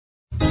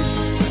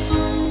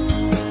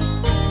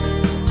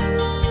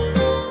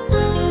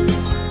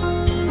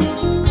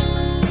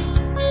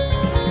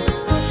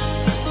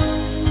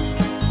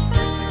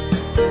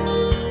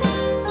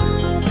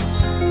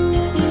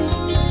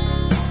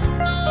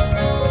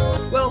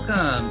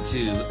Welcome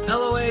to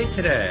LOA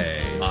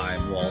Today.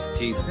 I'm Walt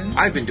Jason.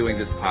 I've been doing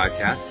this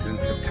podcast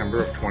since September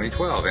of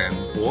 2012,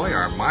 and boy,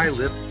 are my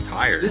lips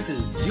tired. This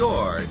is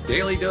your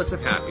daily dose of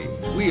happy.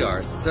 We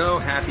are so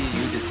happy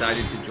you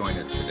decided to join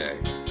us today.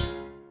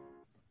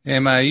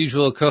 And my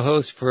usual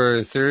co-host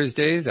for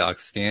Thursdays,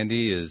 Alex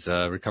Standy, is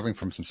recovering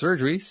from some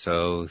surgery.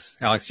 So,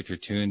 Alex, if you're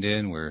tuned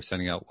in, we're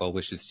sending out well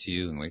wishes to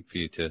you and wait for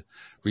you to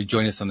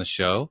rejoin us on the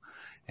show.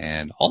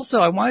 And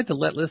also, I wanted to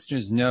let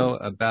listeners know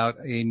about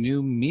a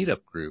new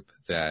meetup group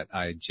that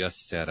I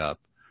just set up.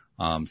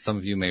 Some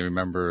of you may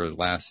remember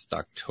last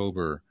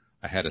October,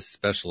 I had a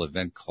special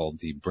event called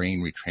the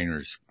Brain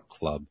Retrainers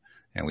Club.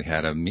 And we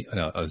had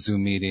a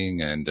Zoom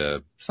meeting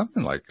and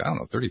something like,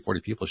 30,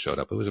 40 people showed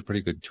up. It was a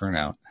pretty good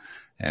turnout.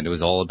 And it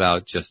was all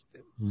about just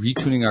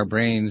retuning our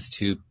brains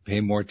to pay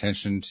more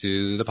attention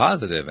to the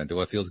positive and to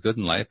what feels good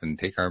in life and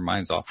take our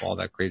minds off all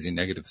that crazy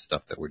negative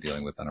stuff that we're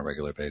dealing with on a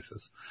regular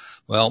basis.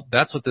 Well,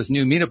 that's what this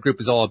new meetup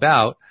group is all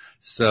about.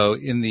 So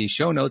in the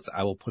show notes,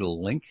 I will put a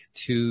link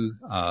to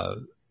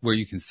where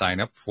you can sign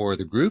up for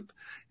the group.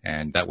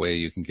 And that way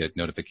you can get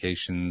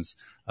notifications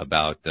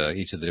about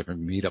each of the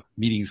different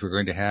meetings we're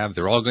going to have.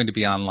 They're all going to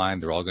be online.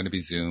 They're all going to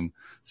be Zoom.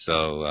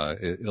 So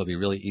it'll be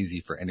really easy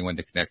for anyone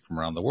to connect from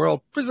around the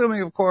world,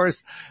 presuming, of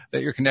course,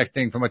 that you're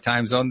connecting from a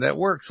time zone that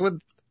works with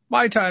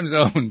my time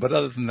zone. But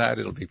other than that,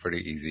 it'll be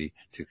pretty easy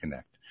to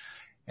connect.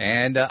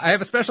 And I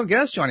have a special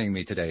guest joining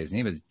me today. His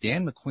name is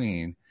Dan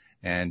MacQueen.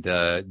 And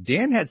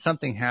Dan had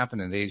something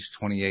happen at age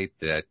 28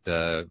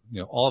 that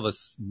all of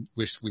us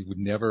wish we would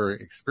never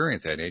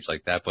experience at an age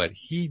like that, but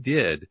he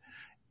did,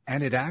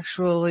 and it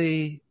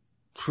actually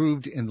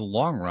proved in the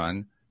long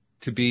run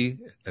to be,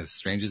 as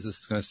strange as this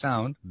is going to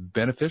sound,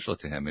 beneficial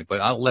to him.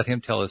 But I'll let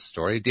him tell his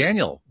story.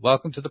 Daniel,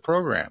 welcome to the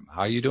program.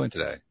 How are you doing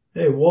today?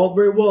 Hey, Walt,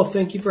 very well.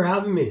 Thank you for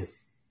having me.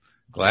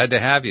 Glad to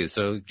have you.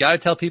 So, got to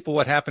tell people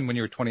what happened when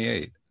you were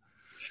 28.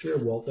 Sure,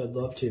 Walt, I'd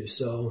love to.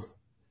 So,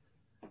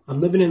 I'm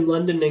living in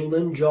London,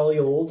 England, jolly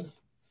old.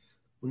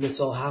 When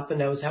this all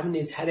happened, I was having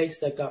these headaches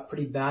that got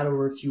pretty bad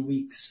over a few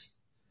weeks.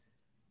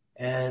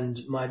 And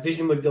my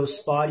vision would go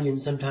spotty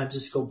and sometimes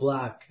just go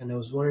black. And I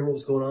was wondering what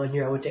was going on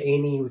here. I went to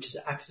A&E, which is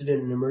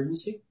accident and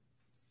emergency.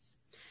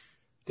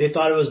 They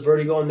thought it was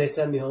vertigo and they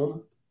sent me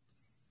home.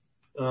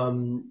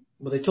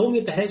 But they told me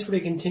if the headaches were to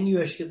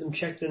continue, I should get them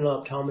checked in an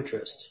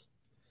optometrist.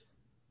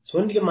 So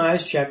I went to get my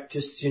eyes checked,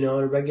 just, at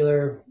a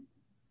regular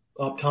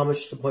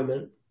optometrist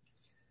appointment.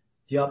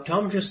 The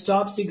optometrist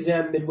stops the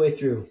exam midway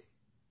through.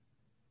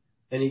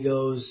 And he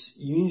goes,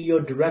 you need to go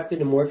directly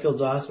to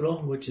Moorfields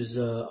Hospital, which is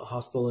a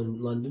hospital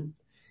in London.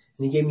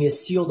 And he gave me a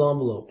sealed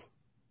envelope.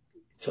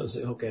 So I was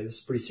like, okay, this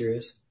is pretty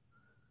serious.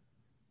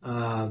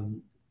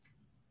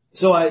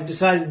 So I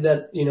decided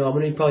that, I'm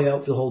going to be probably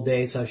out for the whole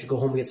day, so I should go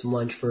home and get some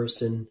lunch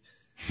first and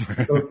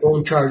a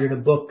phone charger and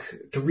a book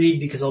to read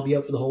because I'll be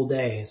out for the whole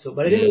day.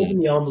 But I didn't open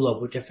the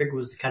envelope, which I figured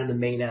was kind of the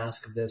main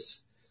ask of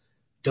this.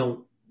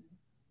 Don't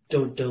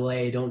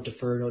delay, don't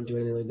defer, don't do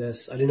anything like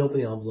this. I didn't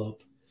open the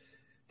envelope.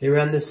 They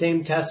ran the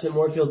same tests at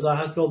Moorfields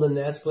Hospital, then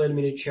they escalated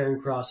me to Charing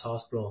Cross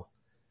Hospital.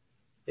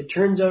 It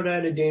turns out I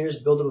had a dangerous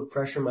buildup of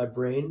pressure in my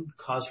brain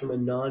caused from a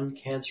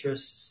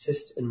non-cancerous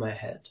cyst in my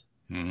head.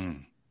 Mm-hmm.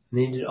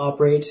 They needed to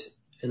operate,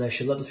 and I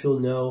should let those people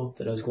know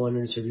that I was going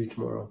into surgery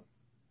tomorrow.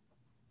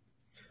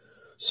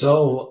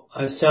 So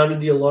I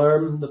sounded the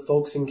alarm, the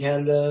folks in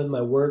Canada,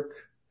 my work.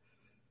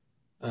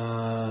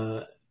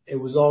 It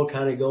was all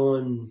kind of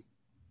going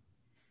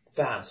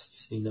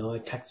fast. I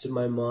texted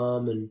my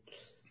mom and,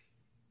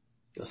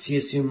 see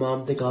you soon,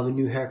 Mom. Think I'll have a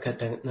new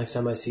haircut next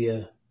time I see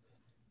you.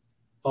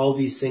 All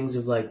these things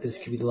of like, this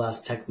could be the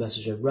last text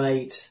message I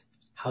write.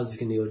 How's this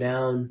going to go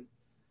down?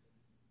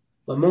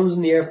 My mom was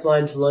in the air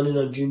flying to London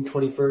on June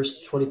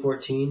 21st,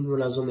 2014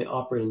 when I was on the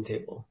operating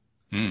table.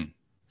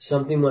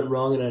 Something went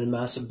wrong and I had a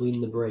massive bleed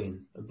in the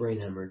brain, a brain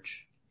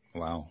hemorrhage.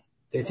 Wow.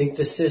 They think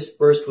the cyst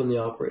burst when they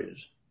operated.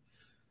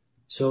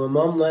 So my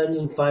mom lands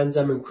and finds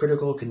I'm in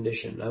critical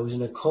condition. I was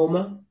in a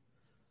coma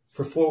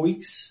for 4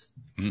 weeks,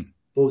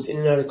 but was in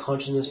and out of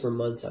consciousness for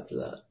months after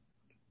that.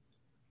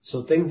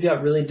 So things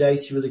got really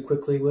dicey really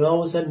quickly. When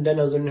all was said and done,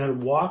 I was learning how to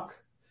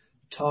walk,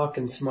 talk,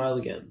 and smile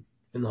again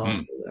in the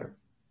hospital there.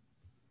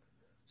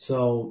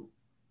 So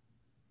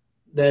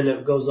then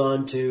it goes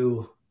on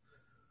to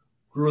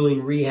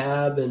grueling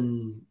rehab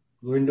and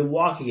learning to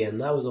walk again.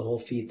 That was a whole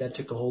feat. That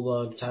took a whole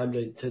lot of time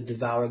to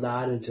devour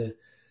that and to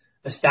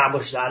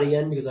establish that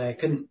again because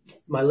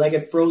my leg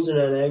had frozen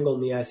at an angle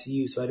in the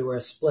ICU, so I had to wear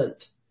a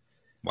splint.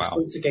 Wow.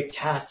 Splint's like a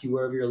cast you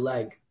wear over your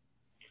leg.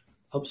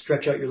 Help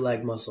stretch out your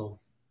leg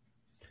muscle.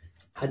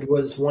 I had to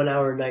wear this 1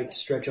 hour a night to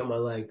stretch out my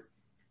leg.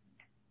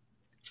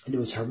 And it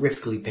was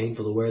horrifically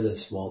painful to wear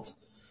this, Walt.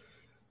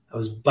 I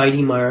was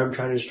biting my arm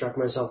trying to distract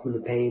myself from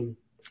the pain.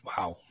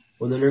 Wow.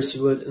 When the nurse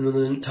and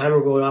when the timer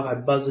would go off,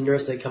 I'd buzz the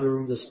nurse, they'd come and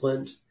remove the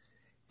splint.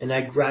 And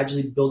I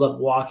gradually build up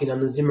walking on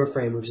the Zimmer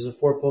frame, which is a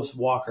 4-post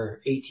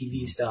walker,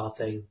 ATV style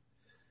thing.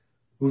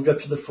 Moved up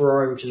to the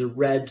Ferrari, which is a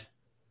red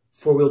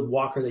 4-wheeled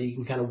walker that you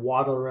can kind of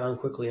waddle around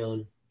quickly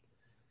on.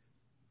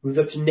 Moved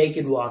up to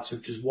naked walks,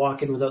 which is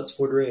walking without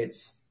sporter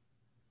aids.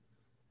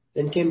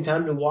 Then came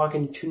time to walk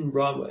into Tooting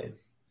Broadway.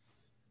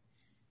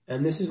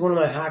 And this is one of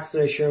my hacks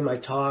that I share in my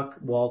talk,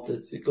 Walt.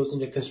 It goes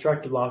into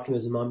constructive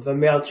optimism. If I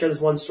may, I'll share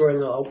this one story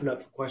and then I'll open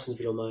up for questions if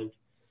you don't mind.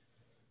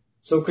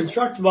 So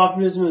constructive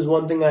optimism is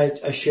one thing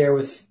I share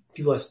with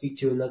people I speak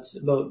to, and that's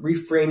about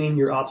reframing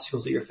your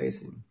obstacles that you're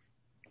facing.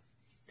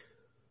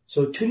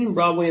 So Tooting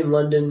Broadway in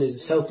London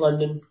is South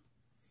London.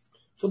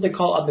 It's what they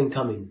call up and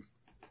coming,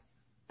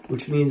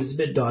 which means it's a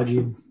bit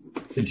dodgy.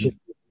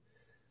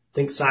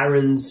 Think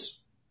sirens,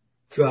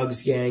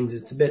 drugs, gangs.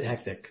 It's a bit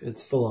hectic.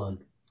 It's full on.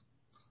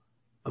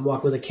 I'm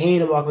walking with a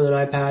cane. I'm walking with an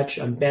eye patch.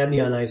 I'm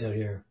Bambi on ice out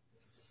here.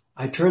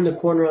 I turn the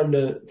corner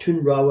onto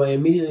Tooting Broadway.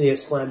 Immediately get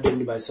slammed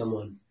into by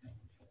someone.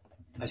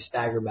 I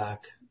stagger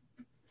back.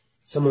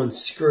 Someone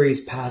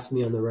scurries past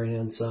me on the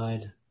right-hand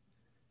side.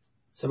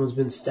 Someone's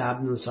been stabbed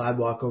on the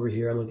sidewalk over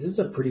here. I'm like, this is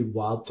a pretty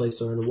wild place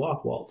to learn to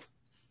walk, Walt.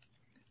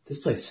 This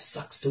place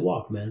sucks to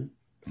walk, man.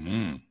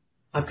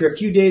 After a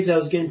few days, I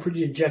was getting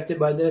pretty dejected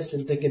by this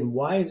and thinking,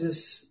 why is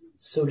this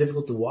so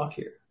difficult to walk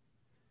here?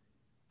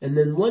 And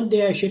then one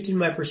day I shifted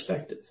my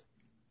perspective.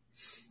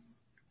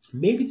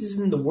 Maybe this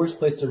isn't the worst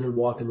place to learn to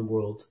walk in the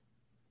world.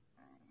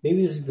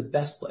 Maybe this is the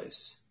best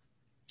place.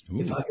 Ooh.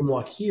 If I can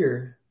walk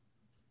here,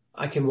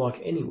 I can walk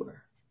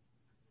anywhere.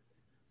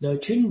 Now,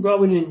 Tooting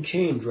Broadway didn't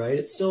change, right?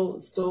 It's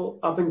still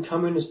up and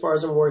coming as far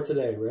as I'm aware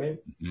today, right?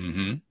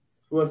 Mm-hmm.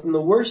 We went from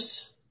the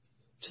worst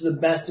to the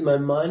best in my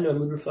mind. My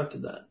mood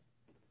reflected that.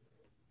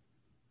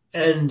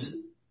 And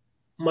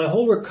my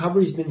whole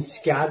recovery's been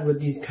scattered with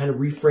these kind of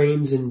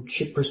reframes and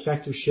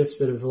perspective shifts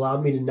that have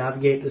allowed me to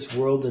navigate this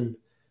world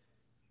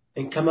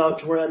and come out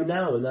to where I'm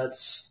now. And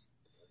that's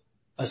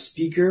a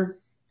speaker,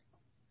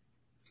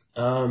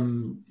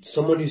 someone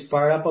who's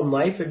fired up on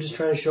life and just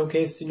trying to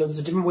showcase, there's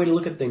a different way to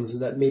look at things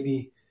that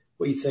maybe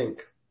what you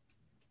think.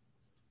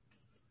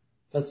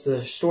 That's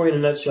the story in a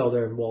nutshell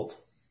there, Walt.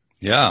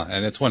 Yeah,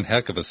 and it's one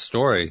heck of a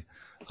story.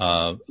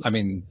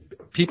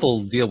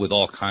 People deal with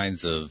all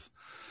kinds of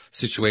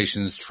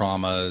situations,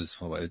 traumas.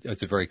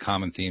 It's a very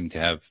common theme to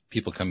have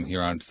people come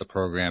here onto the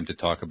program to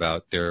talk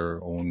about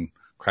their own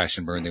crash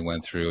and burn they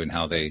went through and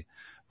how they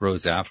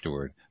rose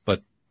afterward.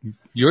 But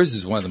yours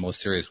is one of the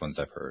most serious ones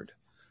I've heard.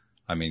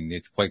 I mean,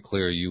 it's quite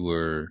clear you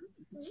were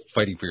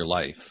fighting for your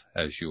life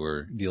as you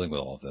were dealing with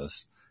all of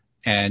this.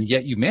 And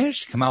yet you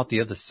managed to come out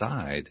the other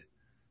side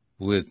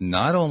with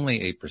not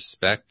only a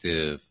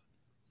perspective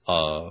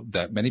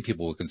that many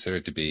people would consider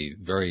to be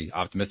very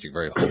optimistic,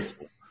 very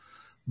hopeful,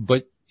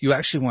 but you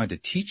actually wanted to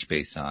teach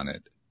based on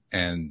it.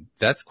 And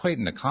that's quite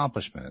an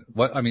accomplishment.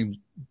 What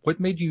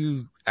made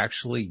you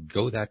actually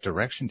go that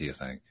direction, do you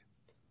think?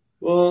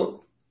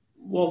 Well,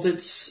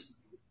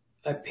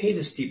 I paid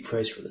a steep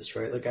price for this,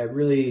 right? Like I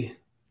really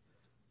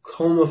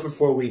coma for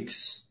 4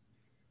 weeks,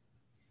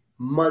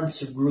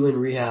 months of grueling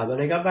rehab.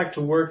 And I got back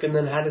to work and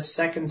then had a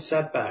second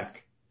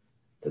setback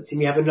that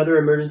seemed to have another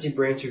emergency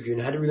brain surgery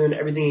and I had to relearn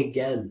everything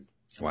again.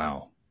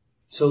 Wow.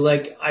 So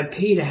I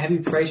paid a heavy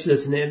price for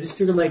this and I just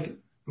figured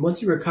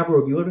once you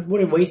recover,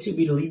 what a waste it would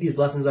be to leave these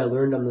lessons I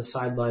learned on the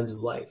sidelines of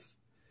life.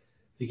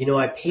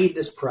 I paid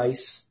this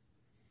price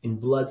in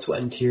blood,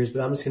 sweat, and tears,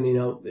 but I'm just going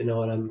to, and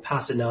I'm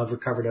past it now. I've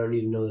recovered. I don't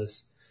need to know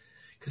this.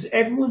 Because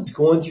everyone's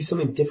going through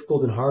something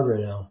difficult and hard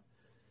right now.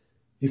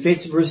 You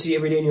face adversity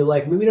every day in your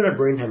life. Maybe not a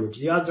brain hemorrhage.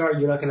 The odds are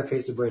you're not going to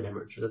face a brain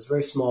hemorrhage. That's a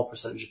very small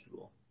percentage of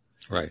people.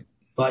 Right.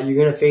 But you're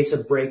going to face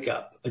a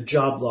breakup, a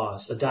job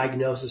loss, a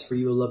diagnosis for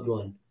you, a loved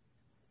one.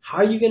 How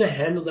are you going to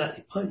handle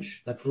that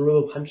punch, that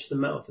proverbial punch to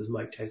the mouth, as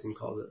Mike Tyson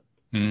called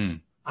it?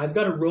 Mm. I've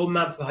got a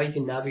roadmap for how you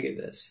can navigate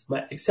this.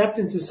 My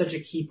acceptance is such a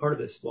key part of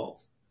this,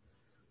 Walt.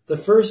 The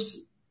first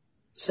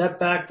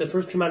setback, the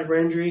first traumatic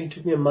brain injury,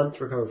 took me a month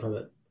to recover from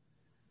it.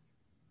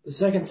 The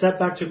second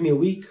setback took me a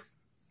week.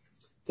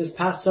 This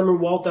past summer,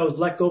 Walt, I was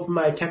let go from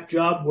my tech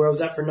job where I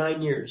was at for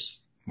 9 years.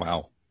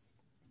 Wow.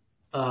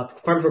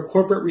 Part of a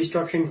corporate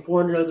restructuring,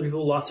 400 other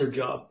people lost their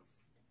job.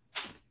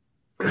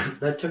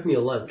 That took me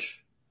a lunch.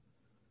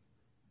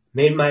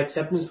 Made my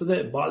acceptance with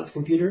it, bought this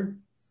computer,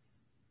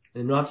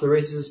 and I'm off to the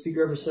races as a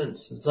speaker ever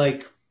since. It's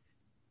like,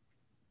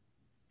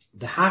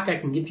 the hack I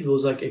can give people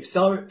is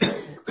accelerate,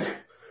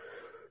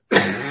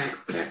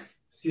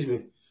 excuse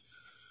me,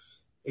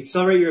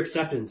 accelerate your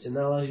acceptance, and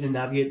that allows you to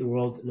navigate the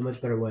world in a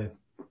much better way.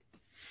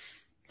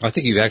 I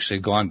think you've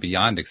actually gone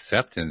beyond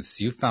acceptance.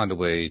 You found a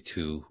way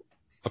to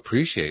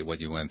appreciate what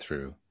you went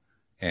through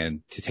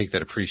and to take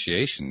that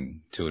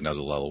appreciation to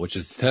another level,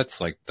 that's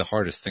the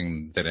hardest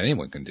thing that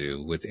anyone can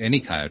do with any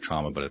kind of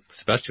trauma, but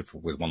especially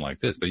with one like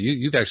this. But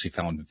you've actually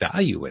found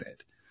value in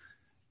it.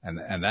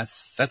 And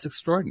that's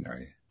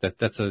extraordinary.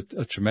 That's a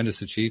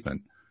tremendous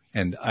achievement.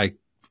 And I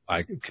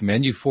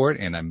commend you for it.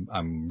 And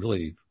I'm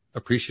really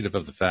appreciative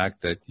of the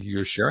fact that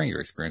you're sharing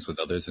your experience with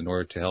others in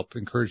order to help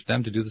encourage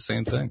them to do the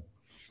same thing.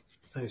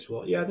 Nice.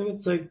 Well, yeah, I think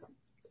it's it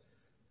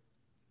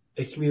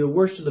can be the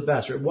worst or the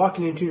best, right?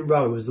 Walking into Tooting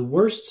Broadway was the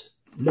worst.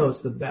 No,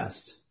 it's the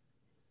best.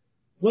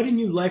 What in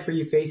your life are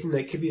you facing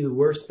that could be the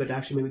worst, but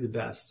actually maybe the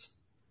best?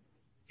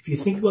 If you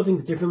think about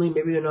things differently,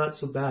 maybe they're not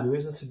so bad. Maybe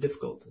it's not so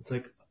difficult. It's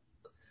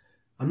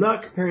I'm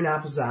not comparing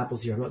apples to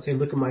apples here. I'm not saying,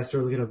 look at my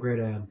story, look at how great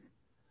I am.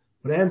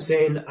 What I am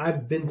saying,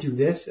 I've been through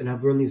this and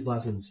I've learned these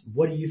lessons.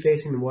 What are you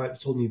facing and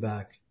what's holding you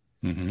back?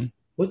 Mm-hmm.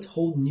 What's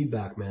holding you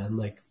back, man?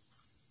 Like,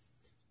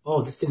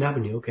 oh, this didn't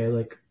happen to you. Okay,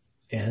 like,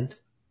 and?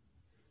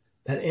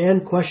 That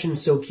and question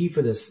is so key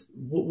for this.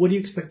 What do you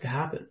expect to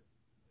happen?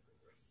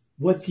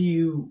 What do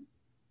you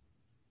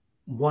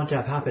want to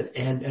have happen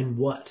and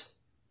what?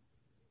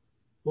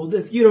 Well,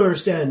 this, you don't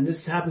understand.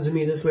 This happens to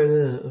me this way.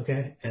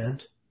 Okay,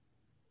 and?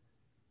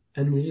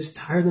 And they just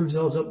tire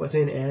themselves up by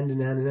saying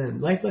and.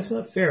 Life's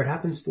not fair. It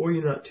happens for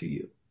you, not to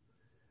you.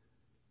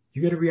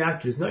 You got to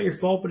react to it. It's not your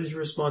fault, but it's your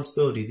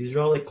responsibility. These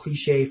are all like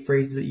cliche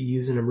phrases that you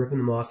use, and I'm ripping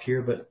them off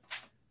here, but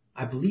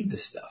I believe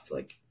this stuff.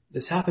 Like,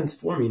 this happens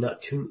for me,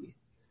 not to me.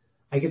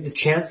 I get the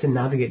chance to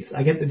navigate this.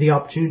 I get the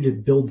opportunity to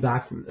build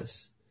back from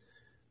this.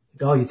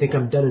 Like, oh, you think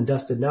I'm done and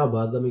dusted now,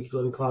 bud? Let me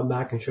climb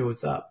back and show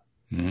what's up.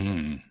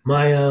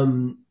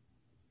 Mm.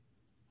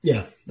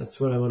 Yeah, that's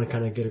what I want to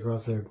kind of get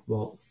across there.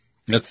 Well,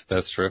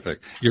 that's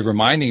terrific. You're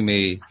reminding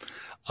me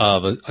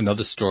of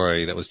another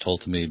story that was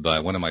told to me by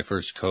one of my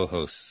first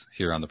co-hosts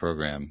here on the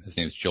program. His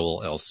name is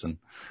Joel Elston.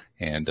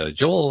 And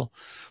Joel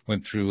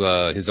went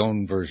through his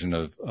own version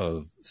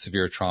of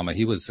severe trauma.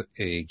 He was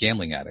a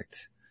gambling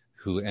addict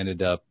who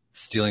ended up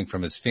stealing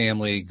from his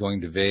family,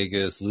 going to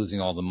Vegas, losing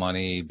all the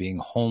money, being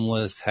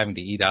homeless, having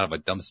to eat out of a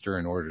dumpster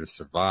in order to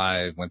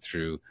survive, went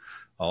through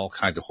all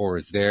kinds of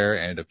horrors there,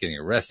 ended up getting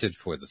arrested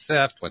for the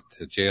theft, went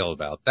to jail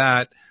about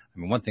that. I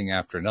mean, one thing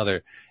after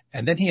another.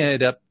 And then he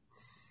ended up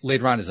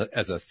later on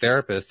as a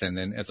therapist and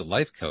then as a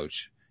life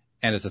coach.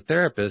 And as a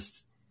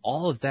therapist,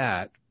 all of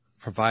that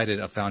provided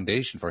a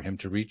foundation for him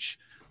to reach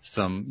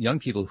some young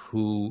people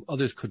who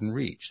others couldn't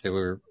reach. They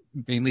were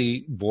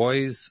mainly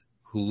boys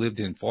who lived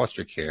in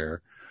foster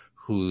care,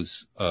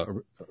 whose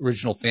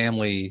original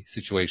family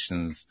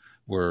situations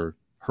were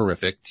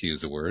horrific, to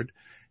use a word,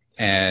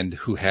 and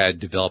who had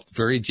developed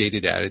very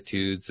jaded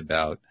attitudes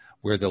about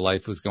where their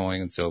life was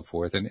going and so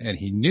forth. And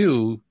he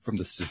knew from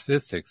the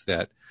statistics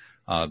that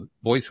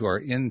boys who are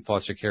in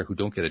foster care who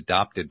don't get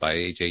adopted by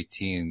age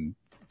 18,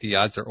 the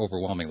odds are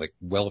overwhelming, like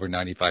well over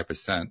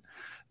 95%,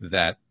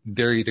 that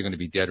they're either going to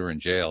be dead or in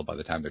jail by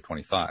the time they're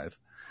 25.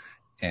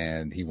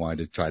 And he wanted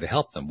to try to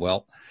help them.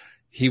 Well,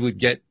 he would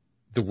get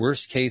the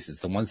worst cases,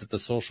 the ones that the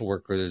social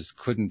workers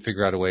couldn't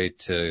figure out a way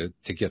to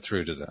get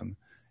through to them.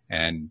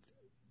 And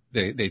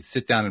they'd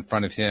sit down in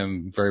front of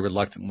him very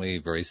reluctantly,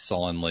 very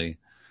sullenly,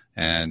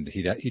 and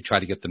he'd try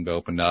to get them to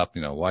open up.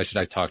 You know, why should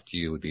I talk to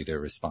you would be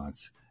their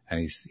response.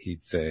 And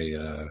he'd say,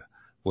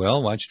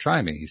 well, why don't you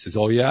try me? He says,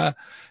 oh, yeah. And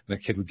the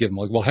kid would give him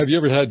like, well, have you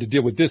ever had to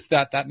deal with this,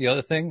 that, and the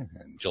other thing?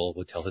 And Joel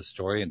would tell his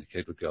story, and the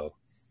kid would go,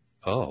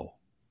 oh.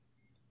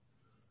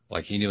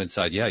 Like he knew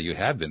inside, yeah, you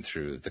have been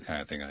through the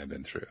kind of thing I've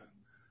been through.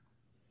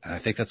 And I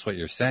think that's what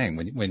you're saying.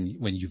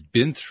 When you've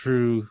been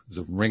through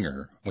the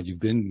ringer, when you've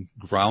been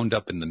ground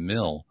up in the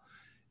mill,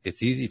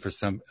 it's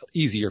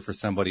easier for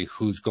somebody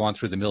who's gone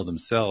through the mill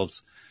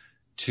themselves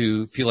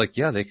to feel like,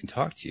 yeah, they can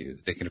talk to you.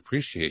 They can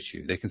appreciate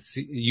you. They can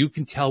see, you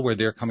can tell where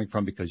they're coming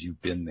from because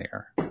you've been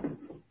there.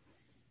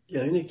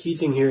 Yeah, I think the key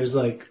thing here is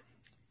like,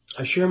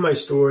 I share my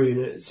story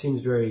and it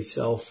seems very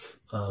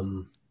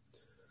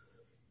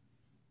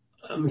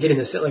I'm getting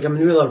this, like I'm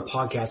doing a lot of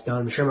podcasts now.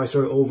 I'm sharing my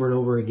story over and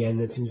over again.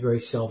 And it seems very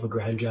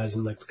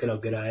self-aggrandizing, like look at how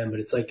good I am.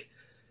 But it's like,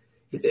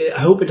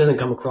 I hope it doesn't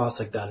come across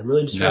like that. I'm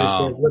really just trying to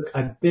say, look,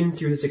 I've been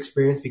through this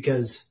experience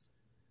because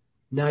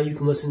now you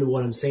can listen to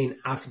what I'm saying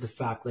after the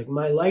fact. Like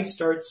my life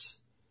starts,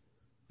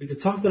 like the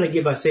talk that I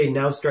give, I say,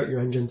 now start your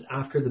engines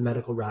after the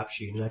medical rap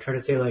sheet. And I try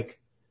to say like,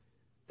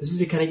 this is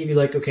to kind of give you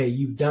like, okay,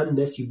 you've done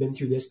this, you've been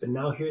through this, but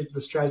now here's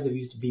the strategies I've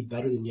used to be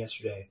better than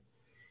yesterday.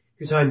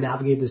 Here's how I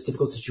navigated this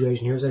difficult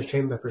situation. Here's how I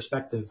changed my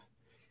perspective.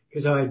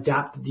 Here's how I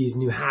adapted these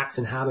new hacks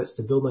and habits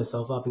to build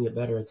myself up and get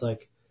better. It's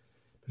like,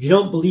 if you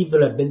don't believe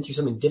that I've been through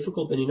something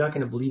difficult, then you're not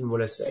going to believe in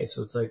what I say.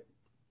 So it's like,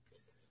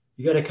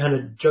 you got to kind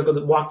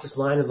of walk this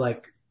line of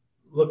like,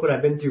 look what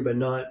I've been through, but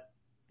not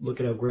look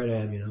at how great I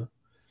am, you know?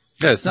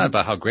 Yeah, it's not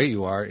about how great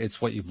you are.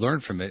 It's what you've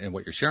learned from it and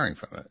what you're sharing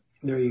from it.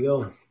 There you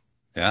go.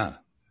 Yeah.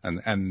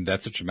 And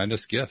that's a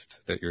tremendous gift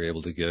that you're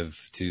able to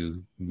give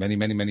to many,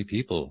 many, many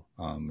people,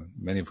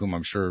 many of whom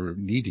I'm sure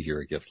need to hear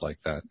a gift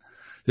like that.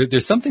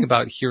 There's something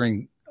about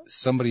hearing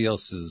somebody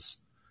else's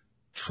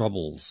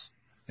troubles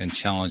and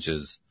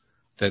challenges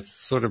that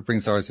sort of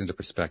brings ours into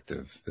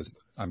perspective.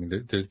 I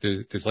mean,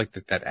 there's like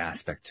that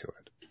aspect to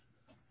it.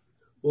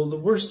 Well, the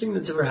worst thing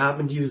that's ever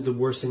happened to you is the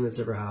worst thing that's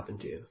ever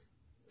happened to you.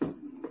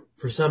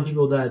 For some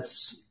people,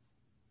 that's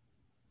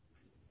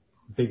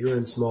bigger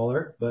and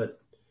smaller, but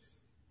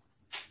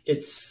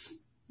it's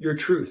your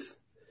truth.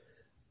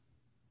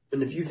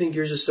 And if you think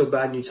yours is so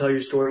bad and you tell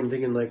your story and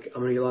thinking like,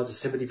 I'm going to get lots of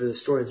sympathy for this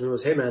story, and someone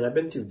goes, hey man, I've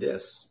been through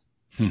this.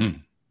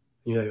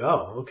 You're like,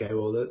 oh, okay,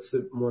 well that's a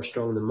bit more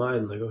strong than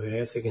mine. Like, okay, I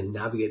guess I can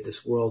navigate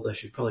this world. I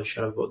should probably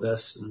shut up about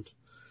this. And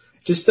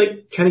just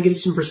like kind of give you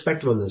some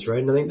perspective on this, right?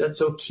 And I think that's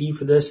so key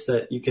for this,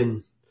 that you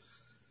can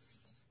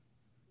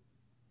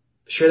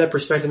share that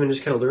perspective and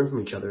just kind of learn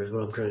from each other is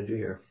what I'm trying to do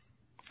here.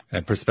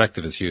 And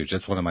perspective is huge.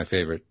 That's one of my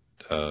favorite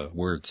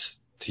words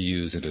to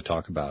use and to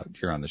talk about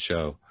here on the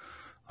show.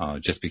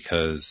 just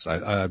because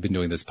I've been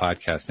doing this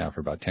podcast now for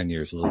about 10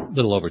 years, a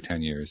little over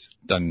 10 years,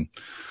 done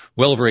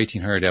well over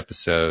 1,800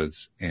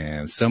 episodes,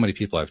 and so many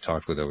people I've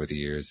talked with over the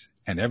years,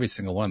 and every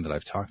single one that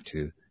I've talked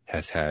to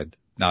has had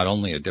not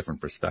only a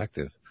different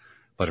perspective,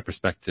 but a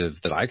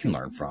perspective that I can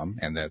learn from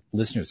and that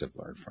listeners have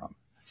learned from.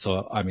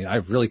 So, I mean,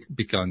 I've really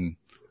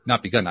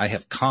I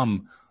have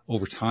come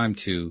over time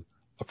to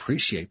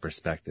appreciate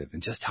perspective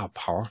and just how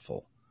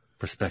powerful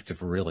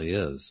perspective really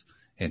is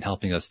in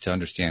helping us to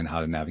understand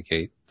how to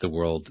navigate the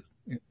world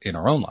in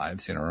our own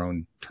lives, in our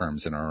own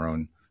terms, in our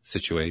own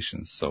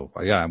situations. So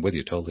yeah, I'm with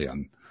you totally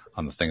on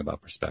the thing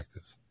about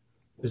perspective.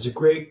 There's a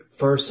great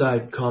Far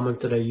Side comic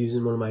that I use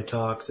in one of my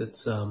talks.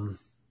 It's, I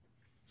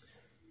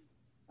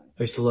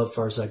used to love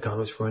Far Side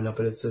comics growing up,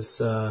 and it's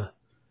this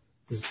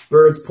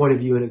bird's point of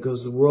view, and it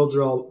goes,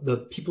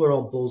 the people are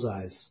all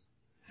bullseyes.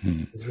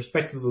 It's the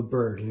perspective of a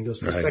bird, and it goes,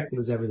 perspective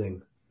is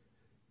everything.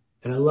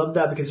 And I love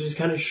that because it just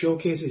kind of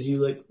showcases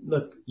you, like,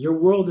 look, your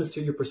world is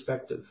through your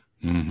perspective.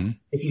 Mm-hmm.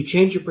 If you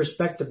change your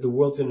perspective, the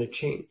world's going to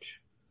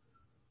change.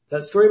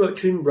 That story about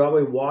treating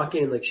Broadway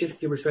walking and like shifting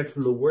your perspective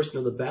from the worst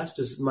to the best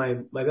is my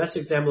best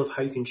example of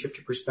how you can shift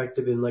your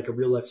perspective in like a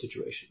real life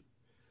situation.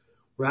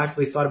 Where I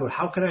actually thought about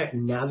how can I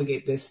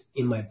navigate this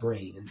in my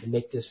brain and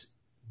make this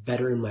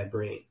better in my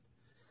brain.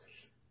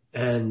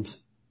 And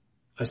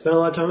I spent a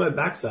lot of time on my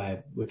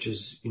backside, which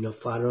is,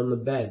 flat on the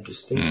bed,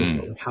 just thinking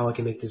about how I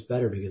can make this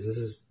better, because this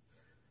is,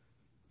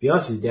 to be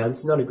honest with you, Dan, this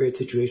is not a great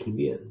situation to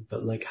be in,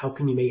 but like, how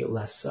can you make it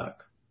less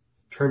suck?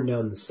 Turn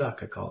down the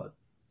suck, I call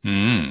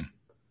it.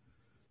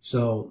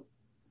 So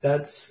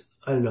that's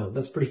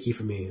pretty key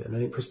for me. And I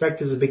think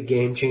perspective is a big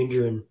game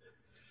changer, and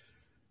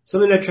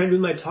something I try to do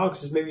in my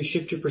talks is maybe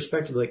shift your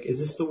perspective. Like, is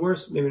this the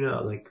worst? Maybe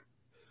not. Like,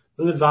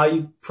 one of the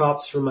value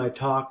props for my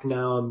talk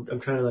now, I'm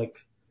trying to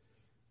like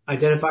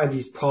identify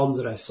these problems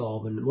that I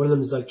solve. And one of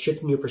them is like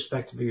shifting your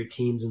perspective of your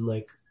teams. And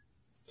like,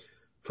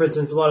 for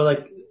instance, a lot of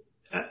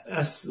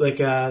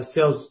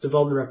sales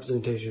development reps,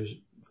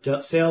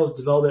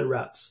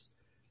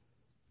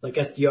 like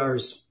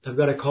SDRs, have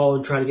got to call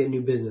and try to get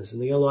new business,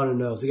 and they get a lot of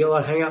no's. They get a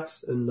lot of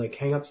hang-ups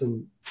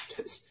and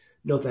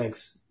no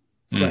thanks.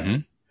 Mm-hmm.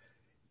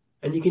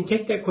 And you can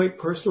take that quite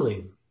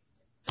personally.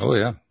 Oh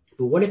yeah.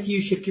 But what if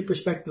you shift your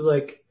perspective,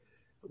 like,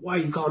 why are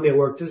you calling me at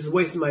work? This is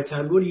wasting my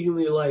time. What are you doing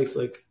with your life?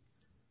 Like,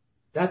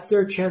 that's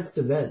their chance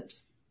to vent.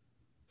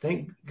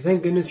 Thank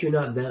goodness you're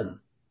not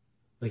them.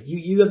 Like,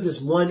 you have this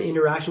one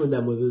interaction with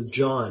them, with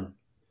John,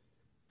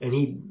 and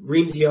he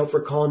reams you out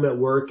for calling him at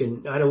work,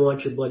 and I don't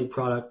want your bloody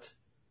product.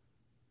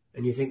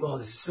 And you think, why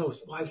is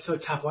it so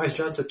tough? Why is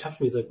John so tough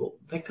to me? He's like, well,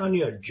 thank God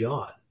you're not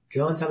John.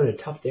 John's having a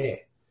tough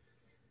day.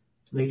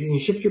 Like, you can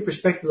shift your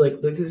perspective,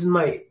 like this is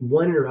my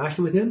one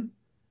interaction with him.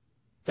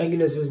 Thank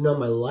goodness this is not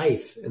my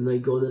life. And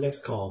then go to the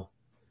next call.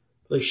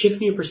 Like,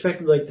 shifting your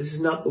perspective, like, this is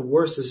not the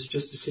worst. This is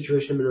just the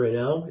situation I'm in right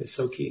now, is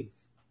so key.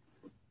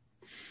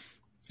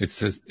 It's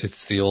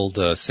the old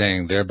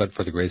saying, there but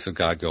for the grace of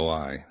God go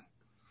I.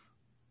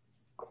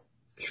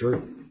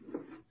 Sure.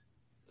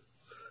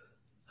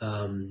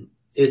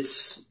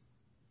 It's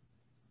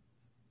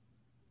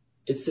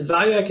the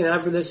value I can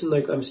have for this, and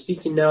like, I'm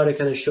speaking now to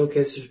kind of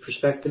showcase this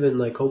perspective and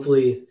like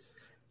hopefully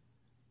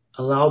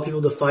allow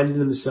people to find it in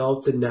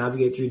themselves to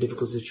navigate through a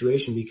difficult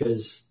situation,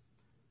 because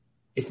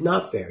it's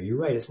not fair. You're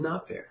right. It's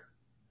not fair.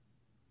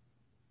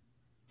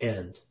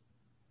 And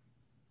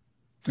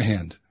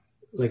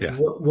like, yeah.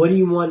 What do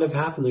you want to have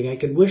happen? Like, I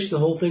could wish the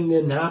whole thing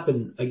didn't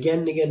happen again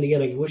and again and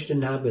again. I could wish it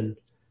didn't happen.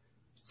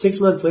 6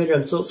 months later,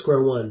 I'm still at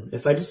square one.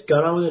 If I just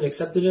got on with it and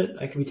accepted it,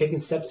 I could be taking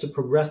steps to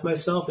progress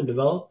myself and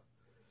develop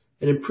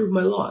and improve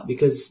my lot,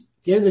 because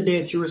at the end of the day,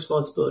 it's your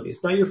responsibility.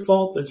 It's not your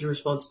fault, but it's your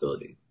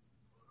responsibility.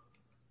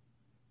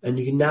 And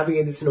you can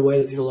navigate this in a way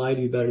that's going to allow you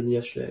to be better than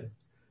yesterday.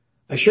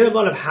 I share a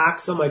lot of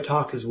hacks on my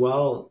talk as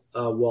well,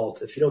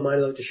 Walt. If you don't mind,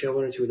 I'd like to share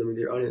one or two of them with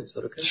your audience. Is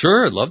that okay?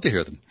 Sure, I'd love to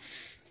hear them.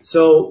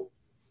 So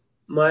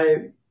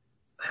my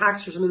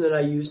hacks are something that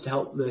I use to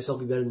help myself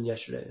be better than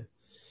yesterday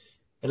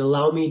and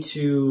allow me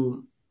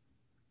to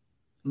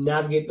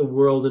navigate the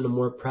world in a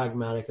more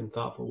pragmatic and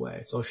thoughtful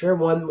way. So I'll share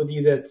one with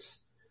you that's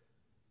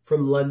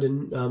from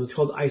London. It's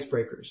called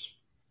Icebreakers.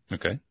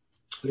 Okay.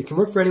 But it can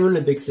work for anyone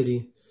in a big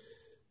city.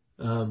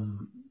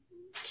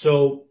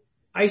 So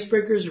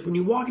icebreakers, when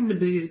you walk into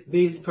the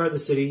busiest part of the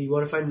city, you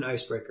want to find an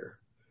icebreaker.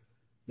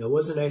 Now,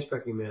 what's an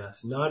icebreaker, you may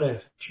ask? Not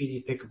a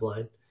cheesy pickup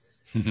line.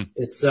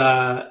 It's,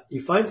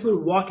 you find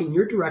someone walking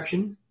your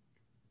direction,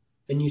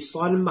 and you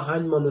slide in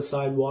behind them on the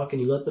sidewalk,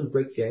 and you let them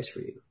break the ice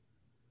for you.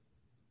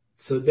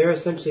 So they're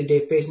essentially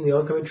facing the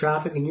oncoming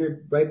traffic, and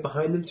you're right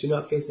behind them, so you're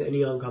not facing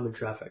any oncoming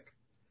traffic.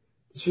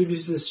 This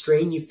reduces the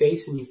strain you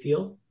face and you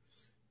feel,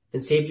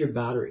 and saves your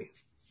battery.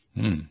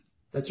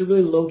 That's a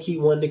really low-key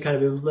one to kind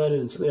of implement,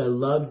 and something I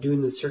love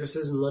doing the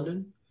circuses in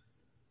London.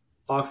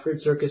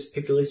 Oxford Circus,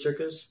 Piccadilly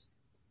Circus.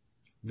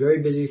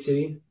 Very busy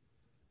city.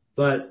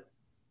 But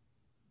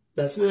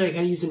that's something I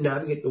kind of use to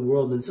navigate the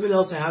world. And something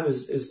else I have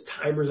is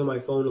timers on my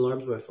phone,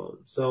 alarms on my phone.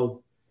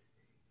 So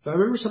if I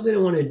remember something I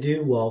want to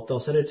do, Walt, I'll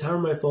set a timer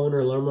on my phone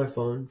or alarm on my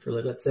phone for,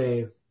 like, let's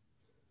say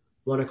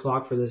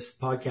 1:00 for this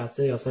podcast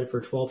today. I'll set it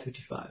for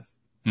 12:55.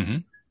 Mm-hmm.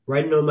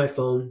 Write a note on my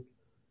phone,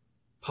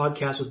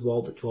 podcast with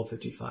Walt at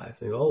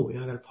 12:55. I go, oh,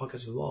 yeah, I got a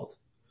podcast with Walt.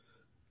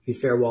 To be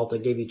fair, Walt, I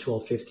gave you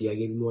 12:50. I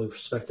gave you more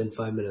respect than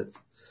 5 minutes.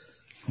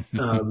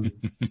 And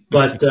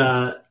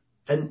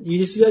you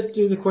just do that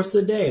through the course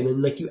of the day. And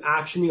then like you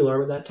action the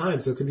alarm at that time.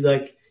 So it could be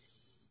like,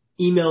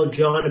 email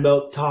John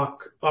about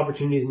talk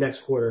opportunities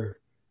next quarter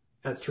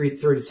at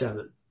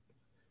 3:37.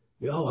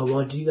 Oh, I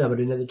wanted to do that, but I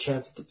didn't have the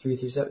chance at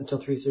 3:37 until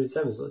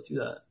 3:37. So let's do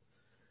that.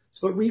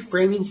 It's about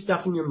reframing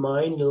stuff in your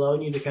mind and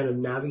allowing you to kind of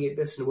navigate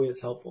this in a way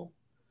that's helpful.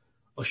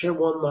 I'll share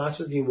one last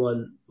with you,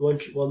 Walt.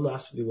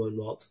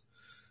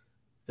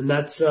 And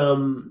that's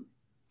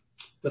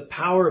the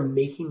power of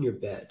making your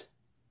bed.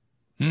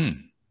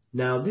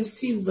 Now, this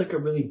seems like a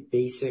really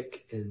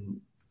basic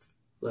and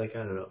like, I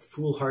don't know,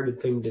 foolhardy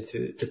thing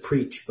to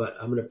preach, but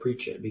I'm going to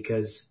preach it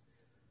because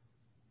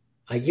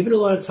I give it a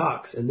lot of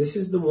talks, and this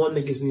is the one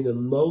that gives me the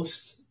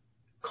most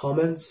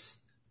comments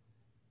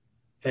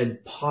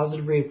and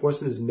positive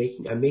reinforcement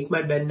I make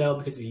my bed now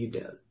because of you,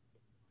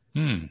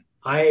 Dan.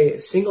 I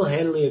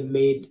single-handedly have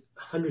made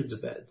hundreds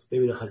of beds,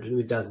 maybe not hundreds,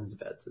 maybe dozens of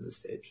beds at this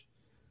stage.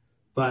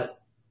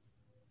 But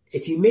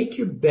if you make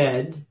your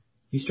bed,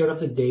 you start off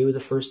the day with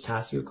the first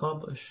task you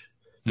accomplish.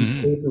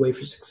 You pave the way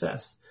for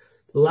success.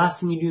 The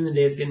last thing you do in the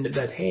day is get into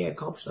bed. Hey, I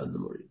accomplished that in the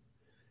morning.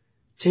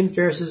 Tim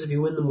Ferriss says if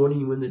you win the morning,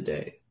 you win the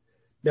day.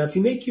 Now, if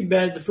you make your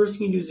bed, the first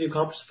thing you do is you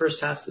accomplish the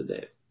first task of the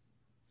day.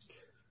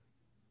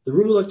 The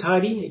room will look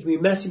tidy. It can be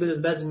messy, but if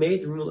the bed's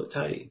made, the room will look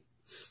tidy.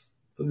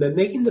 But by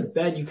making the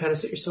bed, you kind of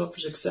set yourself up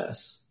for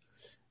success.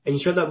 And you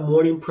start that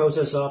morning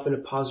process off in a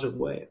positive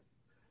way.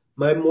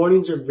 My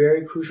mornings are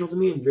very crucial to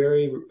me and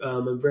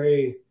I'm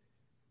very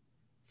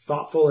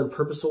thoughtful and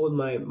purposeful with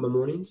my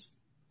mornings.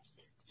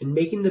 And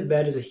making the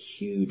bed is a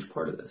huge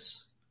part of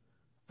this.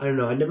 I don't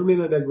know. I never made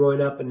my bed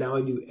growing up, and now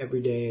I do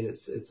every day, and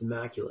it's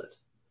immaculate.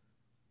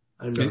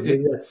 I don't know.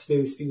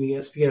 Maybe speaking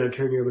on a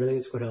turn here, but I think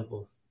it's quite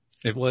helpful.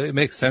 It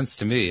makes sense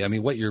to me. I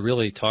mean, what you're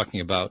really talking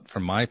about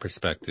from my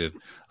perspective,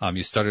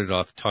 you started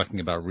off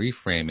talking about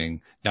reframing.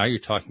 Now you're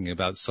talking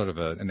about sort of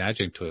an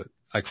adjunct to it.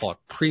 I call it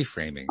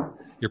pre-framing.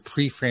 You're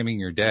pre-framing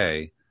your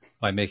day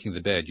by making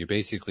the bed. You're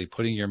basically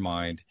putting your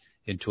mind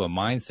into a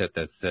mindset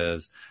that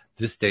says,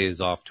 this day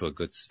is off to a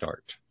good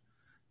start.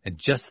 And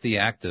just the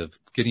act of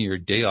getting your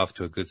day off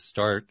to a good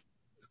start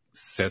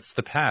sets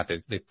the path.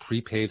 It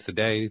pre-paves the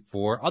day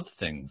for other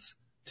things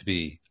to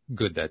be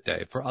good that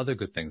day, for other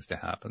good things to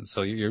happen.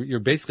 So you're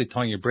basically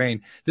telling your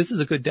brain, this is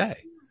a good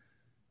day.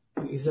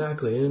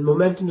 Exactly. And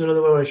momentum is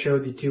another one I want to share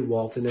with you too,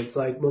 Walt. And it's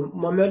like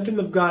momentum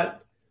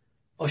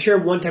I'll share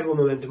one type of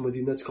momentum with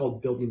you, and that's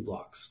called building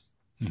blocks.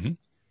 Mm-hmm.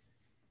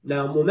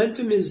 Now,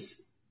 momentum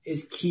is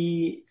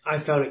key. I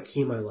found it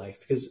key in my life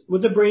because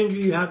with the brain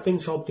injury, you have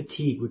things called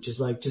fatigue, which is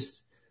like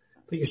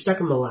you're stuck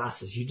in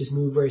molasses. You just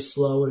move very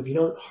slow. And if you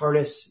don't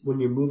harness when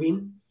you're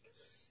moving,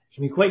 it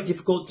can be quite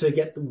difficult to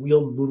get the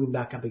wheel moving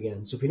back up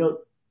again. So if you don't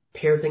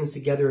pair things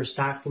together or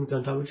stack things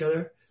on top of each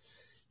other,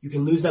 you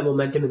can lose that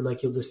momentum and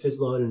like you'll just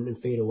fizzle out and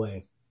fade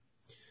away.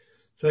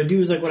 So what I do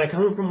is like when I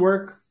come home from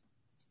work,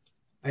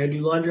 I gotta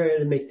do laundry, I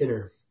gotta make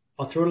dinner.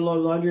 I'll throw the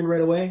laundry in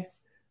right away.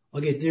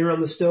 I'll get dinner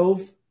on the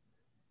stove,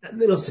 and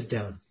then I'll sit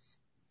down.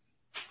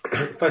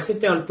 If I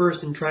sit down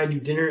first and try and do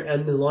dinner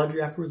and the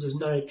laundry afterwards, there's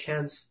not a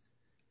chance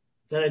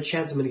I'm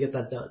going to get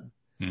that done.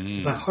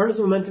 If I harness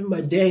the momentum by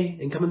day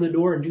and come in the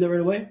door and do that right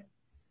away,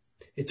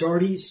 it's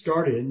already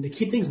started. And to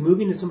keep things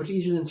moving is so much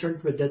easier than starting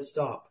from a dead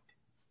stop.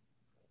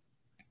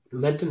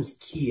 Momentum's a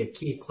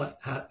key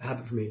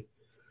habit for me.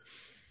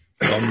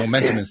 Well,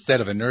 momentum instead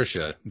of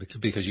inertia,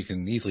 because you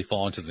can easily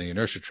fall into the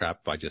inertia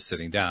trap by just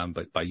sitting down,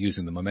 but by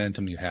using the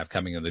momentum you have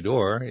coming in the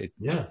door,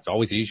 it's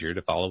always easier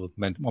to follow with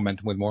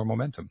momentum with more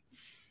momentum.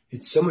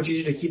 It's so much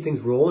easier to keep things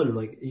rolling, and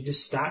like you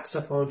just stack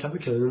stuff on top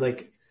of each other, and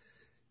like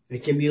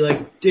it can be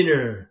like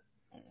dinner,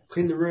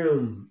 clean the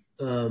room,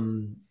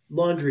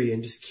 laundry,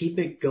 and just keep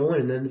it going.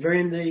 And then at the very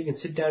end of the day, you can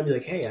sit down and be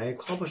like, hey, I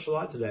accomplished a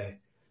lot today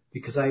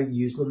because I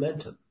used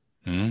momentum.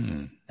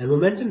 And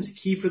momentum's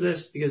key for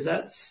this because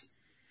that's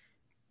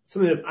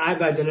something that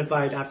I've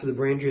identified after the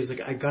brain injury is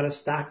like, I got to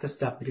stack this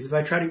stuff because if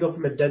I try to go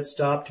from a dead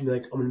stop to be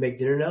like, I'm going to make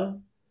dinner now,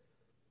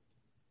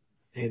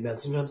 hey man,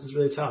 sometimes it's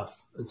really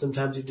tough. And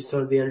sometimes you just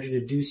don't have the energy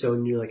to do so.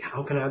 And you're like,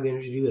 how can I have the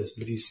energy to do this?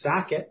 But if you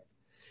stack it,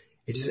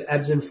 it just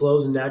ebbs and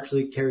flows and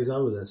naturally carries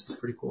on with this. It's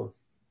pretty cool.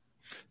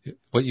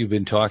 What you've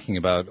been talking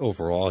about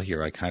overall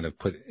here, I kind of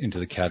put into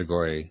the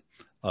category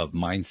of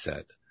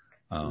mindset.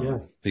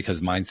 Because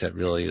mindset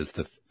really is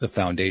the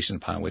foundation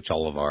upon which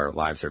all of our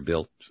lives are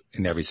built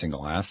in every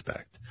single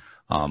aspect.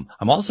 I'm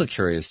also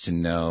curious to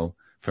know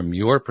from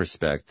your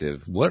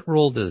perspective, what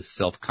role does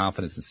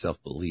self-confidence and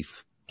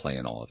self-belief play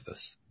in all of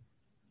this?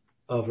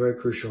 Oh, very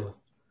crucial.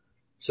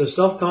 So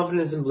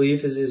self-confidence and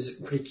belief is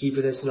pretty key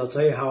for this. And I'll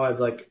tell you how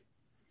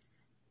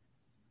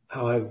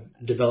I've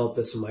developed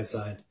this on my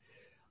side.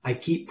 I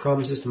keep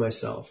promises to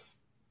myself.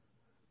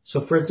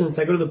 So for instance,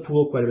 I go to the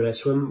pool quite a bit. I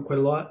swim quite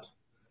a lot.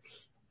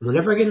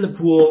 Whenever I get in the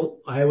pool,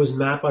 I always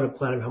map out a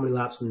plan of how many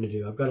laps I'm going to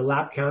do. I've got a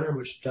lap counter,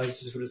 which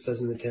does just what it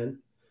says in the tin.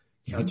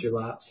 Count your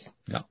laps.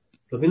 Yeah.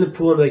 So I'm in the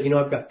pool. I'm like,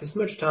 I've got this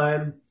much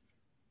time.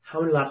 How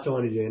many laps do I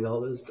want to do? And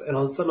all this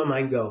let my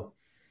mind go.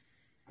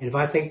 And if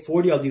I think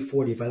 40, I'll do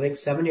 40. If I think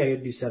 70, I got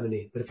to do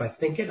 70. But if I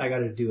think it, I got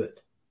to do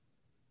it.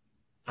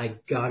 I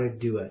got to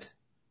do it.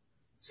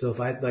 So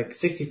if I'm like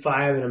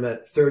 65 and I'm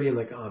at 30, I'm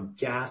like, oh, I'm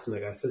gassed. I'm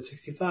like, I said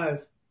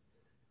 65.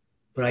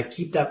 But I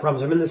keep that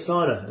promise. I'm in the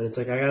sauna and it's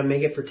like, I got to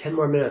make it for 10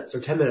 more minutes or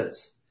 10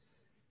 minutes.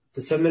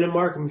 The 7-minute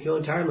mark, I'm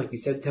feeling tired. I'm like, you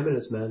said 10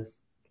 minutes, man.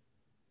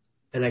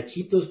 And I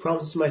keep those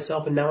promises to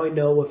myself. And now I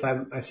know if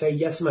I say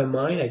yes in my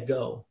mind, I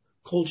go.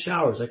 Cold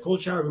showers. I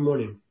cold shower every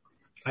morning.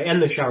 I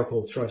end the shower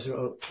cold. Sorry,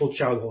 cold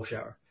shower the whole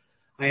shower.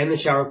 I end the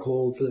shower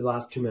cold for the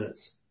last 2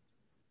 minutes.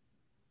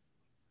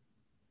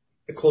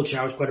 A cold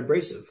shower is quite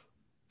abrasive.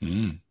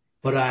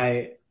 But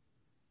I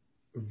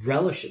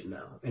relish it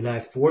now. And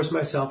I force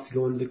myself to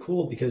go into the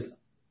cold because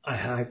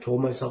I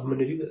told myself I'm going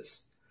to do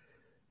this.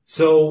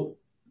 So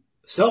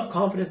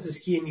self-confidence is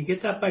key. And you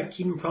get that by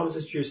keeping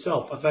promises to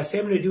yourself. If I say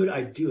I'm going to do it,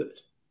 I do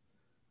it.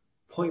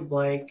 Point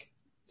blank,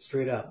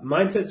 straight up.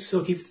 Mindset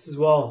still keeps this as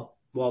well.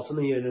 Well,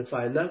 something you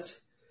identify. And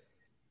that's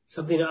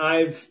something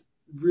I've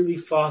really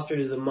fostered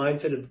is a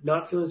mindset of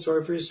not feeling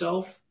sorry for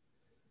yourself.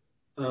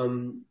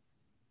 And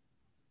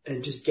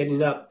just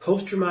getting up.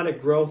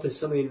 Post-traumatic growth is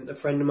something a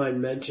friend of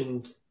mine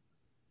mentioned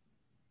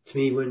to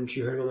me when she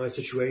heard about my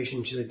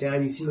situation. She's like,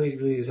 Dan, you seem like you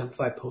really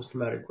exemplify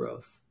post-traumatic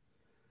growth.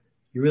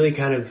 You really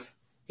kind of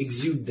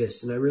exude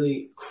this, and I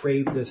really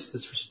crave this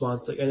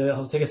response. Like, and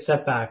I'll take a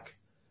step back.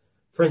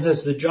 For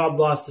instance, the job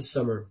loss this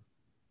summer.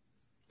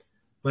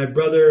 My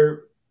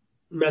brother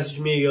messaged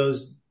me. He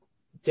goes,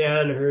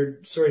 Dan,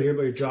 sorry to hear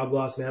about your job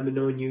loss, man. I've been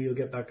knowing you. You'll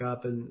get back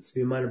up, and it's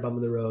be a minor bump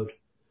in the road.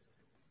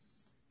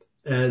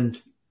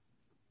 And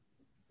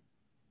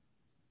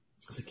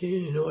I was like,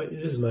 you know what? It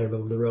is a minor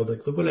bump in the road.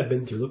 Like, look what I've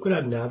been through. Look what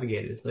I've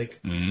navigated. Like,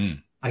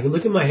 I can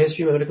look at my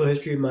history, my medical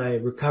history, my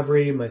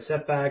recovery, my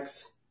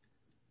setbacks.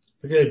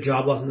 Look at a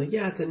job loss. I'm like,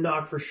 yeah, it's a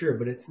knock for sure,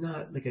 but it's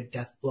not like a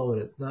death blow,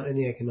 and it's not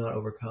anything I cannot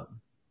overcome.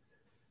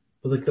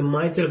 But like the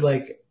mindset of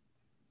like,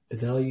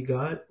 is that all you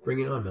got?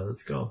 Bring it on, man.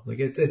 Let's go. Like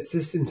it's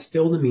just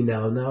instilled in me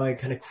now. Now I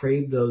kind of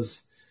crave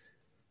those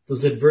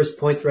adverse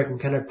points where I can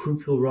kind of prove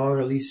people wrong,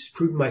 or at least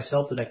prove to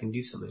myself that I can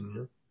do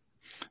something,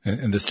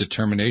 And this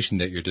determination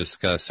that you're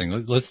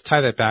discussing, let's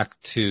tie that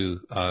back to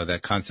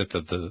that concept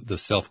of the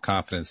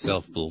self-confidence,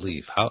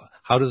 self-belief.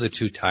 How do the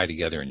two tie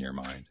together in your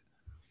mind?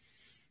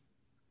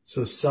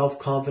 So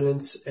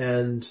self-confidence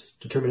and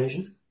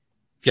determination?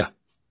 Yeah.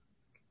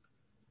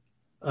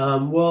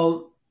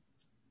 Well,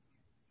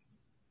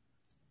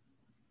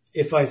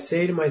 if I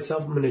say to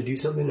myself I'm going to do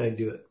something, I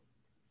do it.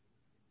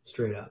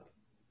 Straight up.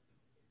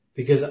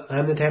 Because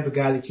I'm the type of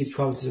guy that keeps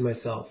promises to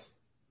myself.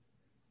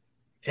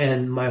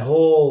 And my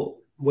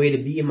whole way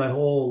to be and my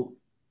whole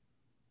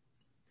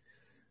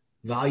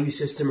value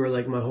system, or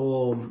like my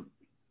whole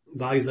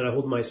values that I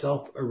hold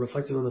myself, are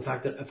reflected on the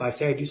fact that if I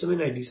say I do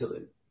something, I do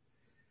something.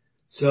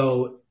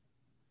 So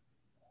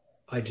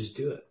I just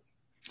do it.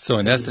 So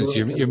in essence,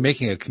 you're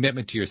making a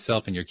commitment to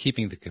yourself, and you're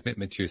keeping the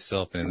commitment to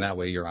yourself, and in that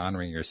way you're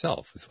honoring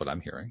yourself, is what I'm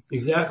hearing.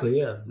 Exactly,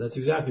 yeah. That's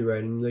exactly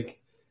right. And like,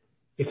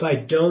 if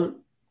my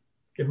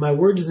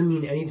word doesn't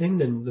mean anything,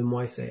 then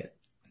why say it?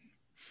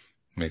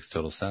 Makes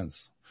total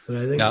sense. But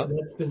I think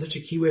that's been such a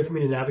key way for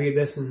me to navigate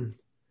this. And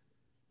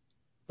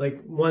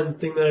like one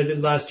thing that I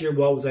did last year,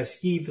 was I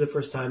skied for the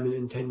first time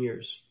in 10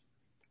 years.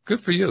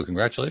 Good for you.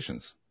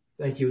 Congratulations.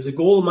 Thank you. It was a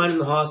goal of mine in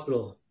the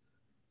hospital.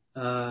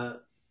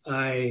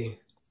 I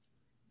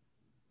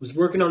was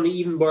working on the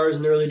even bars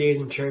in the early days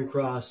in Charing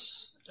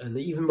Cross. And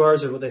the even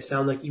bars are what they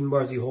sound like, even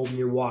bars you hold when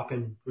you're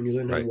walking, when you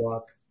learn how to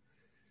walk.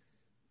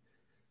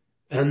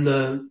 And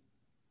the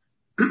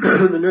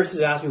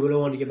nurses asked me what I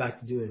wanted to get back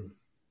to doing.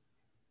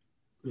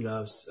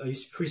 I used to be a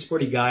pretty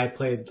sporty guy. I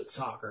played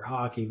soccer,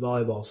 hockey,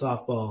 volleyball,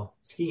 softball,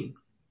 skiing.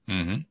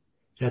 Mm-hmm.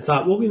 And I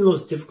thought, what would be the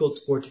most difficult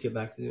sport to get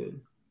back to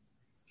doing?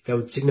 That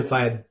would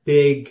signify a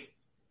big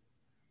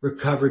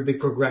recovery,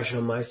 big progression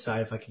on my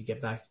side if I could get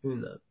back to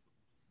doing that.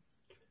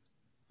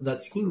 Well,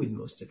 that skiing would be the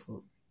most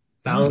difficult.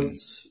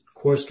 Balance,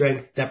 core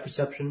strength, depth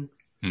perception.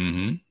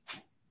 Mm-hmm.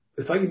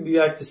 If I could be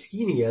back to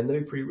skiing again,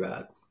 that'd be pretty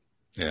rad.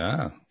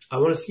 Yeah. I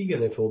want to ski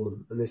again, I told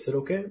them. And they said,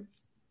 okay.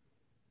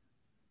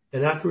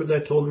 And afterwards I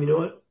told them, you know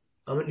what?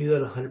 I'm going to do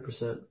that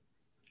 100%.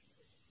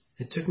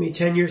 It took me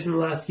 10 years from the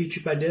last ski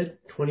trip I did,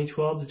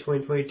 2012 to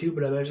 2022,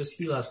 but I managed to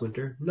ski last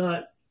winter.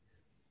 Not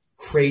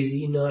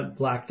crazy, not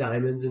black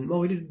diamonds. And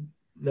we did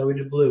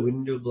blue. We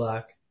didn't do a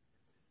black.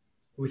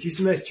 We threw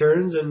some nice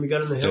turns and we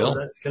got on the hill.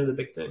 And that's kind of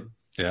the big thing.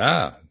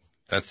 Yeah.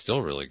 That's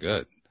still really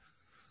good.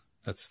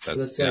 That's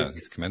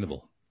it's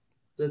commendable.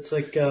 That's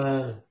like,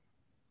 I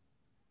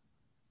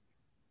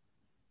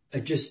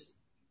just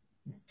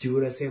do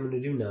what I say I'm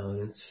going to do now.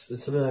 And it's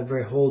something I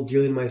very hold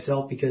dearly to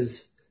myself,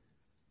 because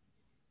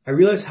I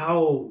realize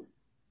how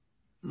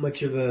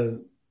much of a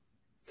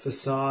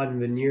facade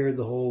and veneer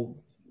the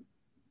whole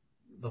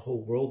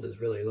world is,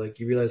 really. Like,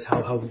 you realize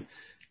how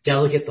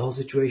delicate the whole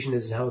situation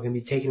is and how it can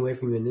be taken away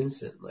from you in an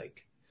instant.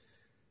 Like,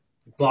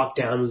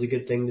 lockdown was a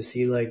good thing to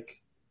see.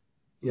 Like,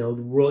 the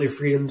world, your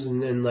freedoms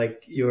and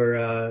like your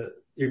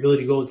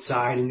ability to go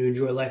outside and to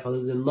enjoy life. I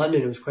lived in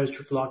London. It was quite a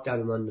strict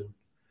lockdown in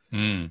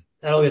London.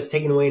 That all gets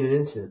taken away in an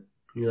instant.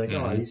 And you're like,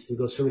 oh, I used to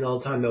go swimming all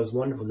the time. That was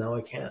wonderful. Now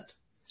I can't.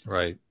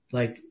 Right.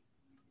 Like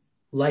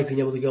life, being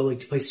able to go like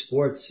to play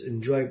sports,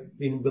 enjoy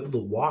being able to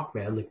walk,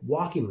 man. Like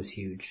walking was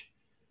huge.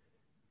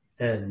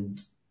 And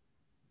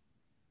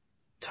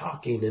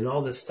talking and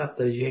all this stuff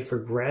that you take for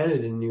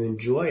granted and you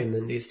enjoy, and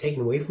then it's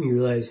taken away from you, you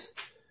realize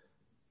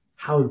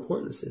how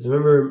important this is. I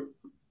remember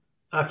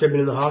after I'd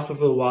been in the hospital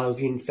for a while, I was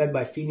being fed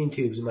by feeding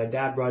tubes, and my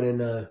dad brought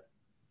in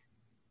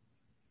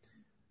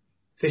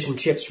fish and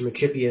chips from a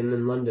chippy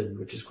in London,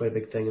 which is quite a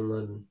big thing in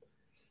London.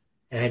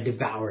 And I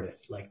devoured it,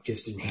 like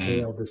just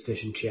inhaled this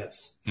fish and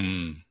chips.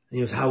 And he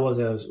goes, how was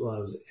it? I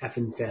was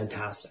effing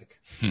fantastic.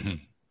 And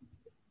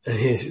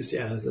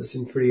it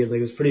seemed pretty good.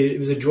 Like it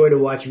was a joy to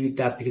watch you eat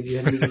that because you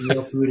hadn't eaten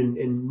real food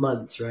in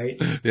months,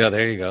 right? Yeah,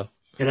 there you go.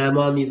 And I'm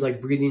on these like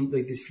breathing,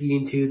 like these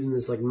feeding tubes and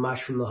this like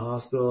mush from the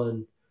hospital,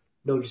 and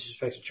no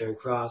disrespect to Charing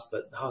Cross,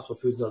 but the hospital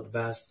food's not the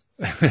best.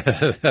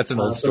 That's an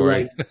old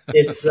story. Like,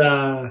 it's,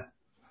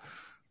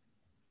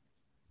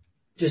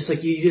 just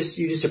like you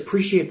just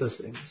appreciate those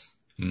things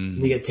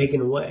and they get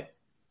taken away.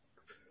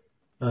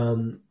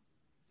 One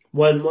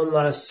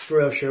last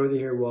story I'll share with you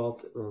here,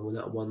 Walt. Well,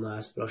 not one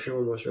last, but I'll share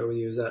one more story with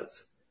you. Is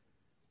that's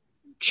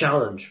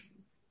challenge,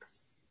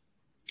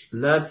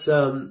 and that's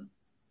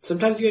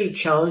sometimes you got to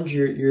challenge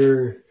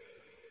your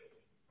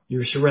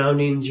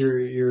surroundings,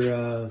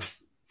 your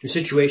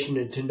situation,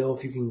 and to know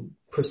if you can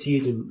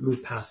proceed and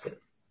move past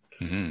it.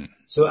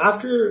 So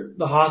after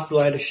the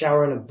hospital, I had to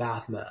shower on a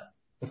bath mat.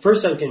 At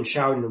first, I was getting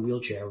showered in a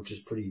wheelchair, which is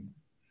pretty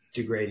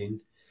degrading.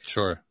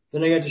 Sure.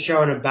 Then I got to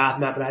shower in a bath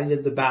mat, but I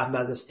did the bath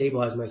mat to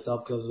stabilize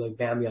myself because it was like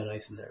Bambi on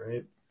ice in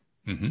there,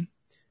 right?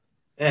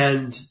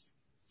 And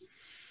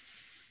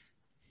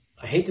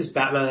I hate this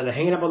bath mat, and I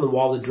hang it up on the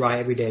wall to dry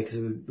every day because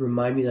it would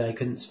remind me that I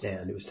couldn't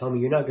stand. It was telling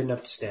me, you're not good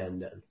enough to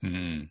stand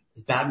then.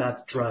 This bath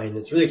mat's drying.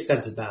 It's a really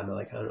expensive bath mat,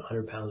 like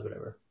 100 pounds,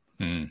 whatever.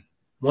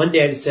 One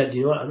day I just said,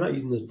 you know what? I'm not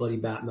using this bloody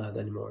bath mat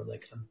anymore.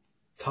 Like, I'm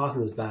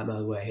tossing this bath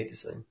mat away. I hate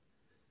this thing.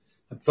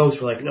 And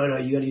folks were like, no,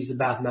 you got to use the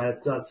bath mat.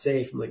 It's not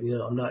safe. I'm like,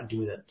 no, I'm not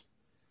doing it.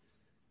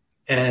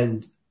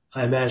 And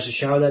I managed to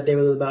shower that day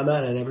with the bath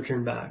mat, and I never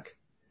turned back.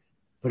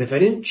 But if I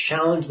didn't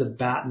challenge the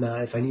bath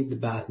mat, if I needed the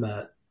bath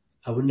mat,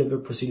 I would never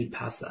proceeded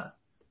past that.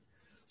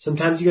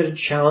 Sometimes you got to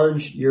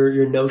challenge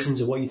your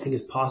notions of what you think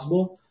is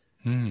possible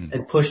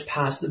and push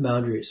past the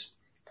boundaries.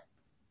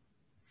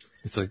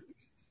 It's like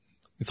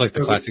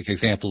the classic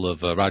example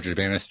of Roger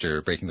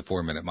Bannister breaking the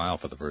 4-minute mile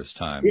for the first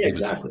time. Yeah,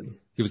 exactly.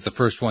 He was the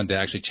first one to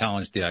actually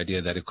challenge the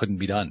idea that it couldn't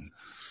be done.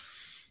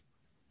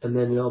 And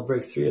then it all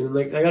breaks through. And then,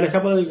 like, I got a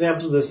couple other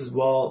examples of this as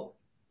well,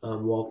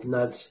 Walt, and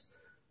that's,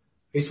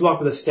 I used to walk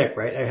with a stick,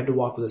 right? I had to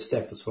walk with a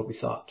stick. That's what we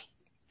thought.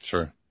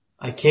 Sure.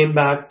 I came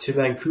back to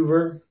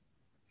Vancouver.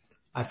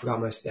 I forgot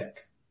my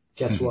stick.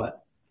 Guess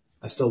what?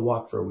 I still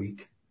walked for a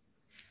week.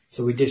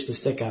 So we ditched the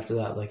stick after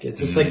that. Like, it's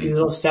just like these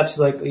little steps,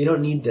 like, you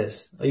don't need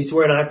this. I used to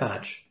wear an eye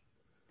patch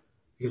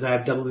because I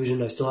have double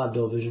vision. I still have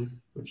double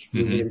vision, which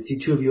means I can see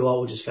two of you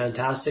all, which is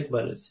fantastic,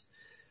 but it's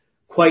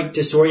quite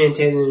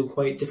disorientating and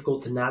quite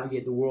difficult to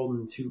navigate the world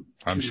in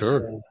I'm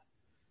sure.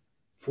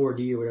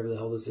 4D or whatever the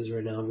hell this is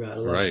right now. I've got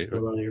a lot right.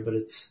 going on here, but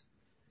it's,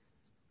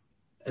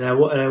 and I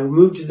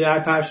moved to the eye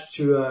patch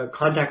to a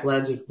contact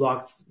lens which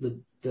blocks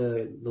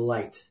the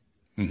light.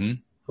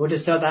 I went to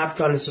South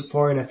Africa on a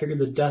safari, and I figured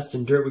the dust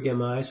and dirt would get in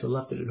my eyes, so I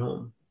left it at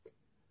home.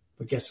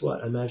 But guess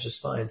what? I managed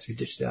just fine, so we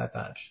ditched the eye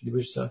patch. We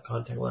ditched the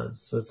contact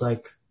lens. So it's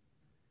like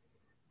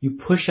you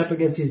push up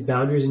against these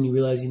boundaries and you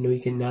realize, you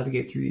can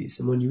navigate through these.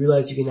 And when you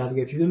realize you can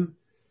navigate through them,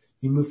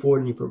 you move forward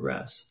and you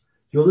progress.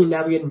 You only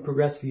navigate and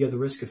progress if you have the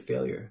risk of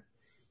failure.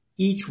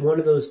 Each one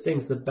of those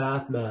things, the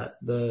bath mat,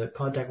 the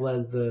contact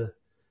lens, the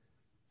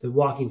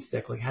walking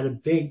stick, like had a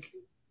big,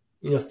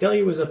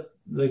 failure was a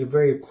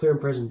very clear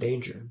and present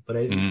danger, but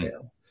I didn't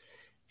fail.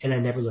 And I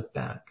never looked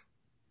back.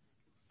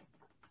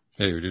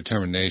 Yeah, your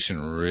determination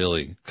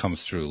really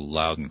comes through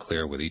loud and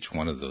clear with each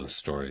one of those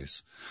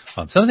stories.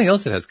 Something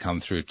else that has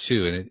come through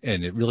too,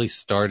 and it really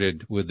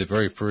started with the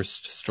very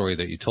first story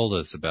that you told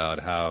us about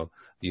how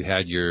you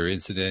had your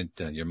incident,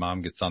 your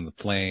mom gets on the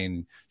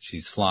plane,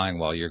 she's flying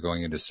while you're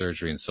going into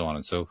surgery and so on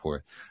and so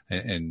forth.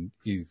 And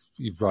you've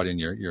brought in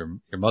your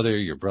mother,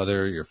 your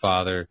brother, your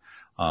father.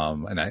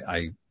 And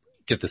I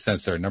get the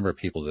sense there are a number of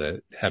people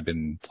that have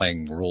been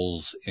playing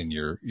roles in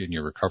your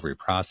recovery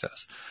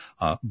process.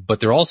 But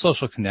they're all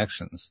social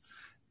connections.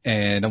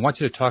 And I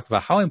want you to talk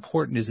about how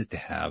important is it to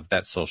have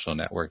that social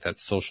network, that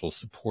social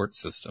support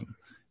system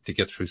to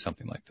get through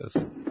something like this?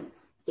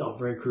 Oh,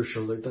 very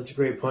crucial. That's a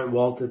great point,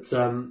 Walt. It's,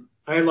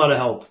 I had a lot of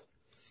help,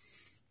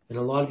 and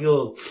a lot of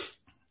people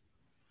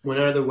went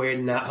out of their way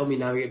to help me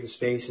navigate the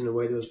space in a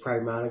way that was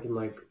pragmatic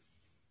and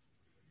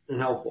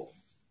helpful.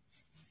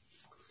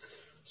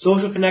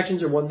 Social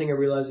connections are one thing I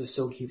realized is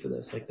so key for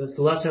this. Like, that's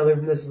the lesson I learned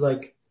from this is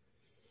like,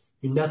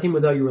 you're nothing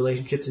without your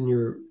relationships and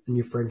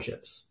your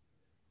friendships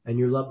and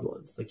your loved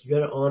ones. Like, you got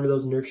to honor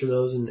those, nurture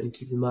those, and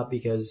keep them up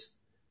because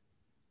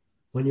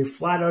when you're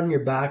flat on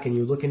your back and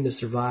you're looking to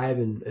survive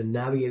and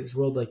navigate this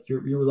world, like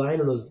you're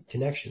relying on those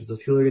connections. Those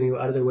people are going to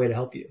go out of their way to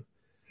help you.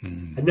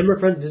 Mm. A number of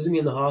friends visit me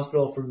in the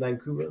hospital from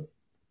Vancouver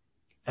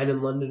and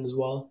in London as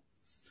well.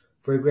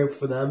 Very grateful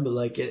for them, but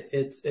like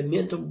it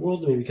meant the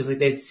world to me because like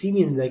they'd see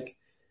me and like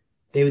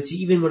they would see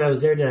even when I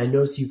was there, then I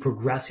noticed you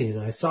progressing, and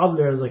I saw them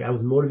there. I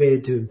was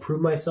motivated to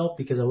improve myself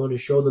because I wanted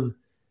to show them,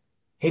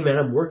 hey man,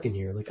 I'm working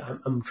here. Like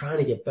I'm trying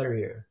to get better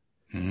here.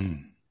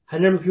 Mm. I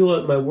had a number of people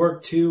at my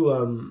work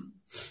too,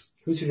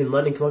 who's in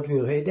London come up to me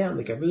and go, hey Dan,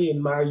 like I really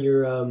admire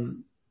your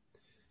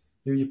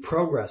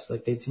progress.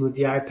 Like they'd see me with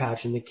the eye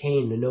patch and the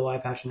cane, the no eye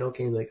patch and no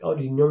cane. Like, oh,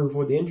 did you know me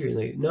before the injury?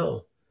 Like,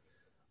 no,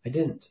 I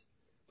didn't.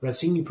 But I've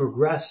seen you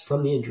progress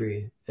from the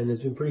injury, and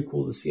it's been pretty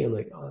cool to see. I'm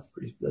like, oh,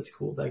 that's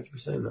cool. Thank you for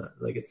saying that.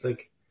 Like,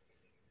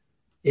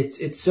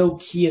 it's so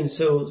key and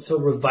so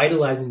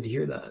revitalizing to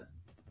hear that.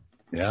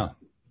 Yeah.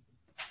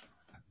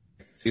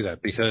 I see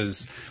that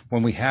because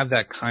when we have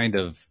that kind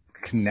of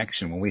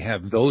connection, when we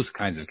have those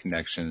kinds of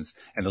connections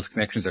and those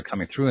connections are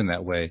coming through in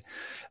that way,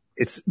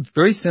 it's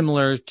very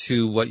similar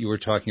to what you were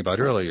talking about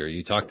earlier.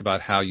 You talked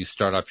about how you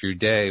start off your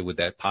day with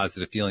that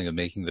positive feeling of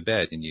making the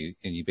bed, and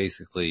you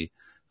basically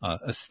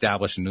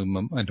establish a new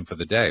momentum for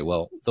the day.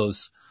 Well,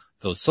 those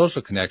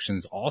social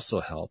connections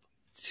also help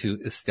to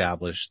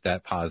establish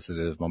that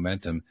positive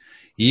momentum,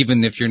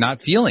 even if you're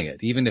not feeling it,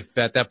 even if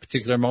at that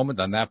particular moment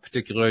on that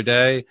particular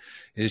day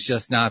is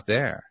just not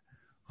there.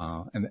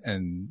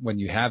 And when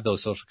you have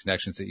those social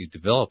connections that you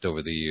developed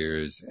over the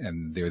years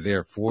and they're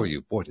there for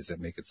you, boy, does that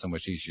make it so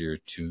much easier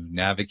to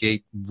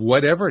navigate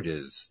whatever it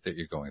is that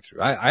you're going through.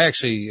 I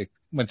actually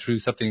went through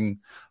something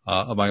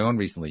of my own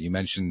recently. You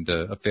mentioned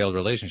a failed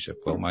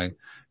relationship. Well, my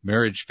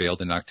marriage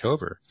failed in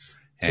October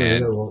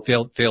and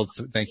failed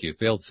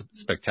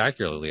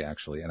spectacularly,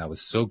 actually. And I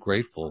was so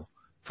grateful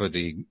for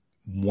the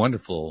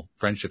wonderful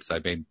friendships I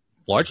made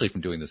largely from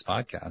doing this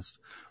podcast,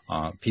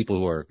 people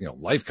who are,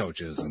 life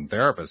coaches and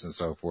therapists and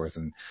so forth.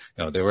 And,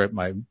 they were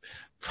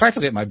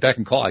practically at my beck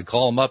and call. I'd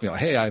call them up,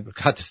 hey, I've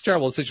got this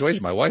terrible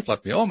situation. My wife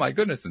left me. Oh my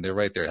goodness. And they're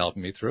right there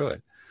helping me through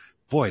it.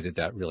 Boy, did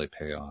that really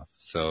pay off.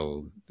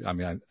 So,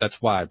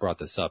 that's why I brought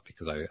this up,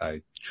 because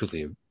I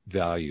truly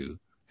value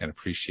and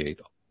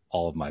appreciate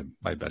all of my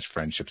best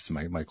friendships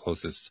and my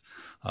closest,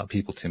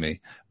 people to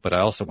me. But I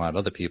also want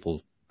other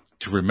people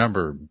to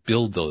remember,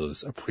 build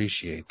those,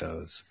 appreciate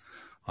those.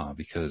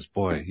 Because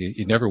boy,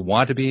 you never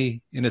want to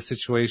be in a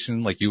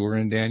situation like you were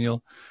in,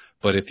 Daniel.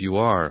 But if you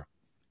are,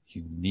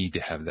 you need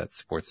to have that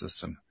support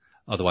system.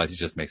 Otherwise, it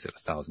just makes it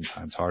 1,000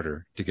 times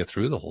harder to get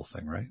through the whole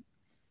thing, right?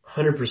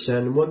 100%.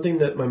 And one thing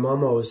that my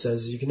mom always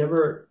says is you can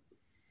never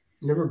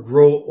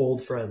grow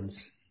old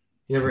friends.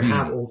 You never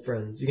have old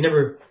friends. You can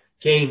never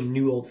gain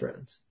new old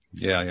friends.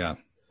 Yeah.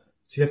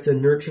 So you have to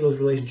nurture those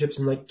relationships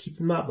and keep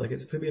them up.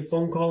 It could be a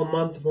phone call a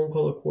month, a phone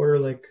call a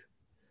quarter,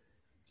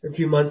 a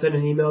few months and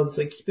an email. It's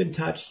keep in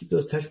touch, keep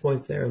those touch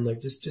points there,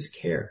 and just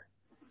care.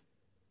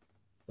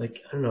 I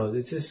don't know.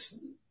 It's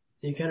just,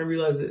 you kind of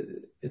realize that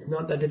it's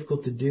not that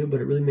difficult to do, but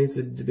it really makes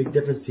a big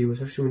difference to you,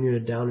 especially when you're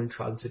in a down and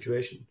trodden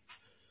situation.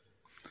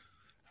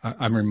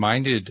 I'm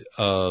reminded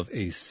of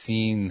a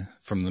scene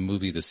from the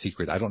movie The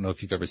Secret. I don't know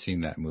if you've ever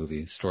seen that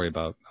movie, story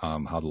about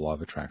how the law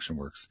of attraction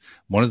works.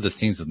 One of the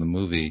scenes of the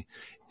movie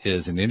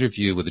is an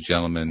interview with a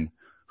gentleman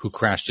who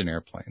crashed an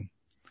airplane.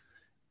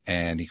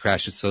 And he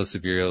crashed it so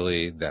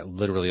severely that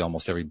literally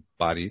almost every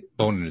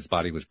bone in his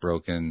body was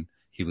broken.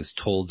 He was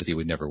told that he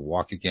would never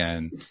walk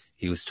again.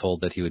 He was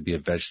told that he would be a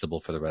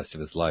vegetable for the rest of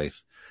his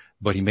life.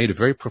 But he made a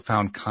very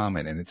profound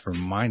comment, and it's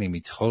reminding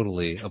me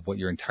totally of what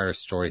your entire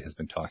story has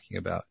been talking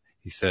about.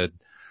 He said,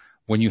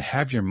 when you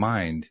have your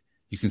mind,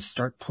 you can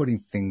start putting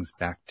things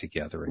back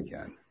together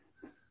again.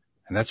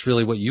 And that's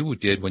really what you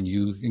did when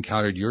you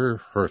encountered your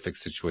horrific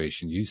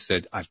situation. You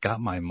said, I've got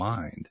my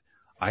mind.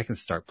 I can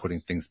start putting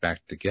things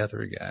back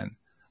together again.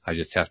 I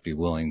just have to be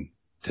willing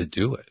to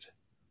do it.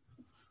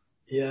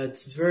 Yeah,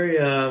 it's very,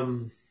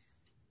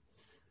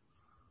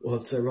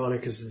 it's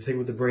ironic because the thing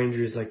with the brain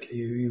injury is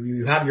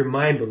you have your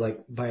mind,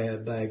 but by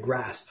a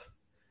grasp.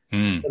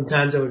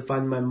 Sometimes I would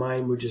find my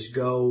mind would just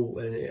go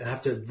and I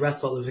have to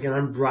wrestle. There's an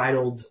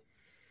unbridled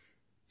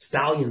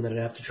stallion that I'd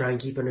have to try and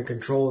keep under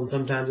control. And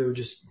sometimes it would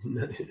just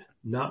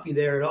not be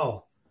there at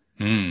all.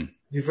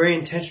 Be very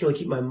intentional to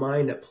keep my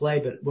mind at play,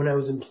 but when I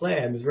was in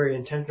play, I was very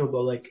intentional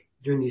about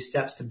doing these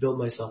steps to build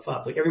myself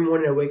up. Every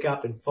morning I wake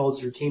up and follow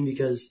this routine,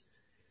 because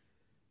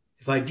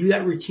if I do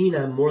that routine,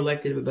 I'm more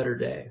likely to have a better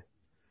day.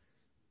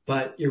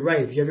 But you're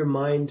right. If you have your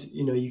mind,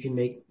 you can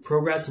make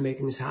progress and make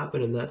things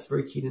happen, and that's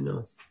very key to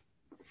know.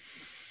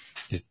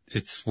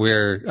 It's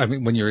where,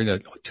 when you're in a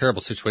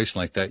terrible situation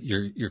like that,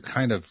 you're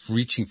kind of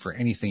reaching for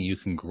anything you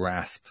can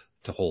grasp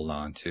to hold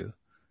on to.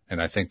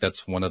 And I think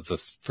that's one of the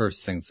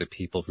first things that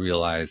people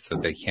realize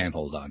that they can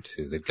hold on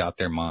to. They've got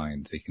their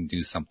mind. They can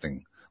do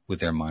something with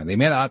their mind. They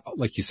may not,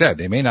 like you said,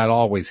 they may not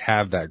always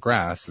have that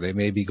grasp. They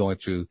may be going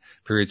through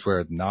periods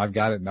where, no, I've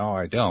got it. No,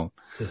 I don't.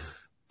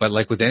 But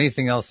like with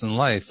anything else in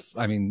life,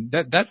 I mean,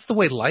 that's the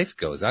way life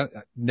goes.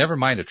 Never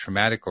mind a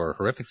traumatic or a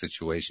horrific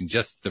situation,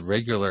 just the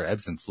regular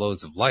ebbs and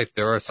flows of life.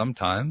 There are some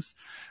times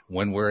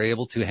when we're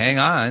able to hang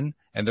on,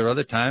 and there are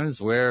other times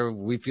where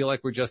we feel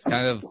like we're just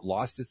kind of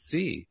lost at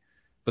sea.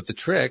 But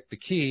the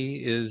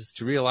key is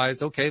to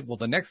realize, okay, well,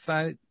 the next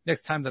time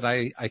that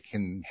I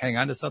can hang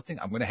on to something,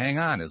 I'm going to hang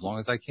on as long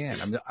as I can.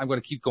 I'm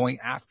going to keep going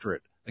after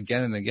it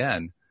again and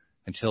again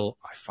until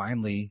I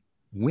finally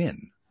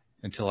win.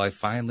 Until I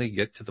finally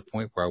get to the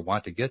point where I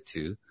want to get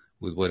to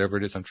with whatever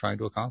it is I'm trying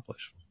to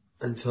accomplish.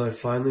 Until I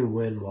finally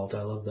win, Walt.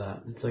 I love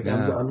that. It's like,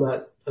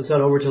 it's not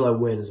over till I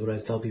win is what I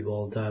tell people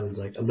all the time. It's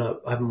like, I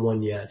haven't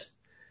won yet.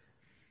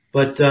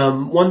 But,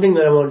 one thing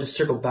that I wanted to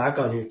circle back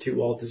on here too,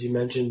 Walt, is you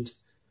mentioned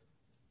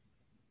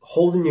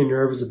holding your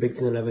nerve is a big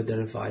thing that I've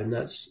identified. And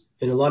that's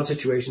in a lot of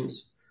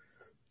situations,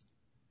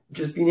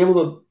 just being able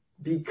to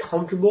be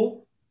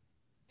comfortable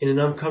in an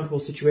uncomfortable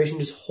situation,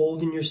 just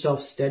holding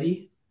yourself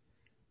steady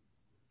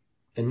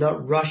and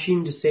not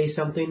rushing to say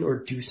something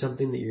or do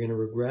something that you're going to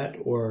regret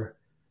or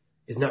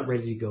is not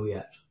ready to go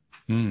yet.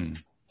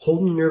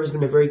 Holding your nerve has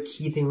been a very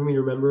key thing for me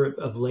to remember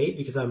of late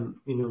because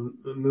I'm,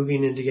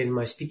 moving into getting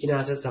my speaking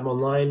assets. I'm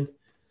online,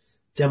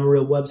 demo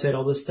reel website,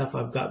 all this stuff.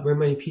 I've got very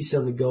many pieces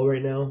on the go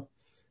right now.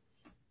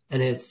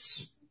 And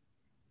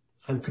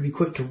I could be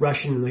quick to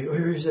rush in and like, oh,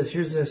 here's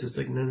this. It's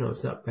like, no,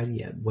 it's not ready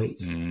yet. Wait.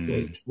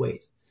 And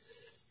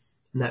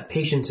that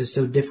patience is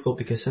so difficult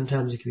because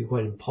sometimes it can be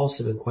quite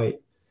impulsive and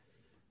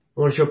I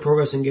want to show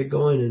progress and get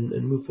going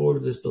and move forward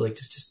with this, but like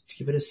just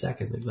give it a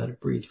second, like let it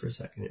breathe for a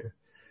second here.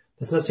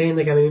 That's not saying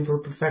like I'm aiming for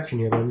perfection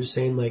here, but I'm just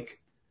saying like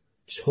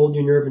just hold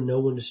your nerve and know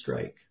when to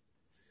strike.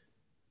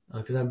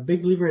 Because I'm a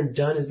big believer in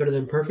done is better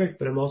than perfect,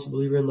 but I'm also a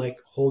believer in like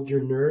hold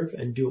your nerve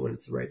and do it when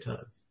it's the right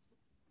time.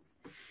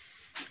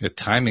 The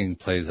timing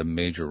plays a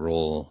major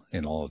role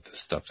in all of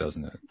this stuff,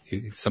 doesn't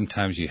it?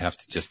 Sometimes you have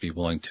to just be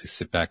willing to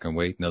sit back and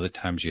wait, and other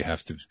times you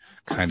have to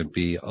kind of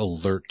be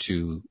alert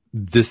to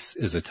this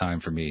is a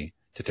time for me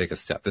to take a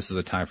step. This is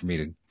the time for me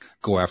to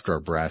go after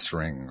a brass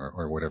ring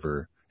or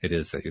whatever it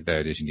is that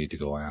you need to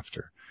go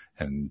after.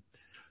 And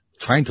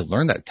trying to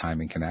learn that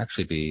timing can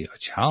actually be a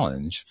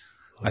challenge.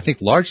 I think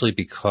largely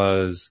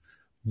because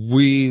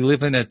we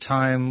live in a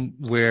time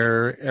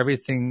where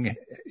everything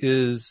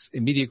is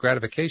immediate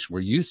gratification.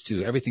 We're used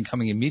to everything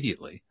coming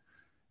immediately.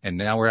 And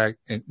now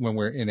when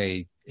we're in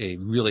a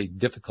really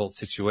difficult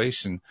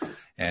situation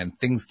and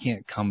things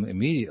can't come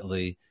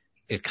immediately,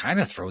 it kind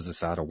of throws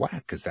us out of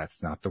whack because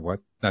that's not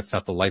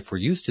the life we're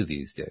used to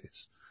these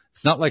days.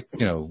 It's not like,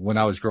 when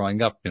I was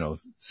growing up,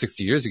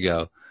 60 years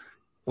ago,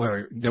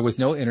 where there was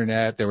no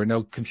internet, there were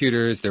no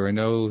computers, there were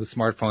no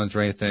smartphones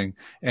or anything.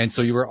 And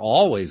so you were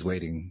always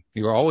waiting.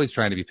 You were always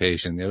trying to be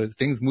patient.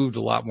 Things moved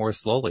a lot more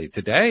slowly.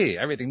 Today,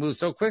 everything moves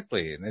so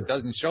quickly and it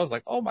doesn't show. It's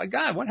like, oh my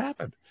God, what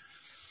happened?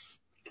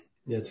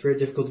 Yeah, it's very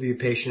difficult to be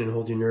patient and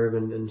hold your nerve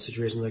in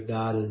situations like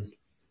that. And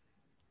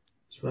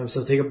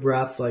so take a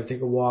breath, like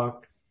take a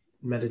walk,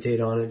 meditate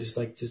on it, just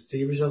to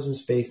give yourself some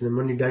space. And then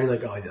when you're done, you're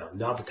like, oh no,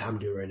 not the time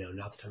to do it right now.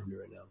 Not the time to do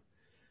it right now.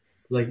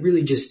 Like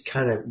really just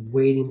kind of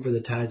waiting for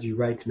the time to be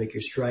right to make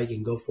your strike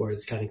and go for it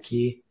is kind of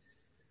key.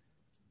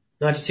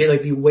 Not to say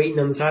like be waiting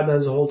on the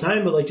sidelines the whole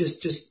time, but like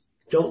just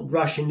don't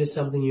rush into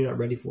something you're not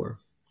ready for.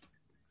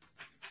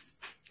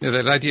 Yeah,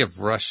 that idea of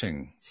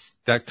rushing,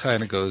 that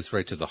kind of goes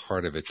right to the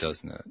heart of it,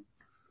 doesn't it?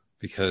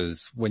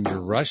 Because when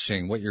you're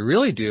rushing, what you're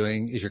really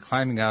doing is you're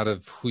climbing out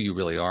of who you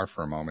really are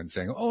for a moment,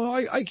 saying, oh,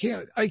 I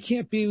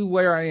can't be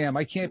where I am.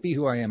 I can't be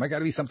who I am. I got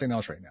to be something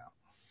else right now.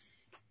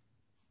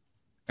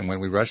 And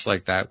when we rush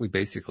like that, we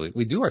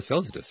do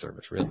ourselves a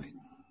disservice, really.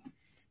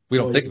 We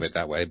don't think of it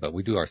that way, but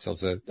we do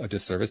ourselves a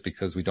disservice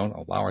because we don't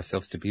allow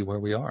ourselves to be where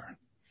we are.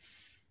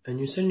 And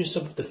you're setting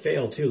yourself up to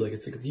fail too. Like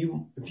it's like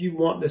if you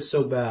want this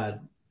so bad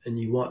and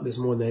you want this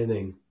more than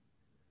anything,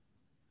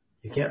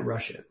 you can't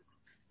rush it.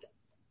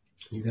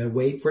 You gotta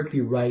wait for it to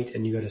be right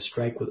and you gotta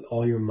strike with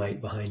all your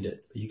might behind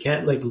it. You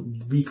can't like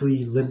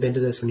weakly limp into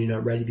this when you're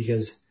not ready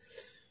because,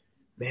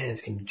 man,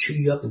 it's gonna chew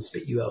you up and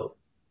spit you out.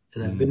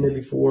 And I've been there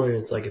before and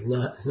it's like, it's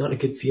not a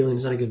good feeling.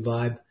 It's not a good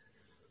vibe.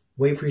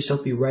 Wait for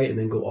yourself to be right and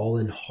then go all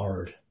in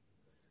hard,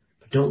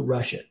 but don't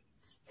rush it.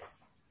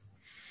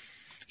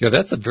 Yeah,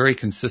 that's a very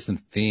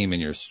consistent theme in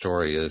your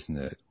story, isn't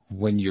it?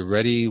 When you're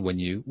ready, when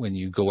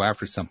you go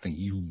after something,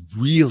 you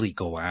really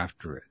go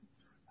after it.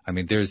 I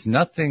mean, there's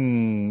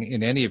nothing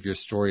in any of your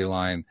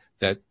storyline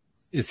that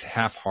is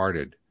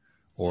half-hearted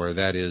or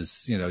that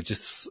is,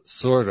 just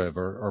sort of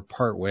or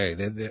part way.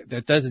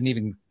 That doesn't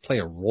even play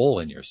a role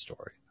in your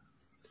story.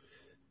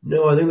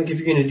 No, I think like if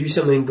you're going to do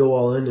something, go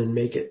all in and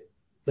make it,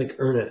 like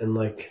earn it. And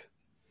like,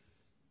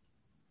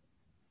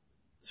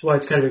 that's why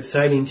it's kind of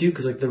exciting too.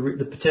 Cause like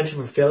the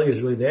potential for failure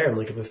is really there. And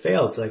like if it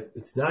fails, it's like,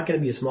 it's not going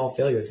to be a small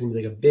failure. It's going to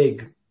be like a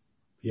big,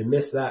 you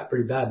missed that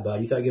pretty bad,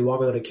 bud. You thought you could walk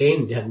without a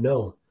cane? Yeah,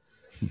 no.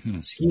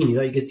 Skiing, you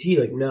thought you could ski?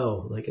 Like,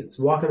 no. Like it's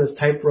walking this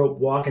tightrope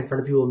walk in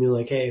front of people and being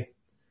like, hey,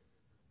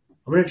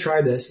 I'm going to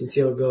try this and see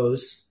how it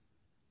goes.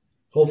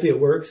 Hopefully it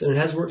works. And it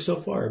has worked so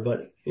far,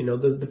 but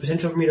the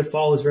potential for me to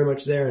fall is very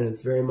much there. And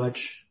it's very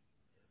much,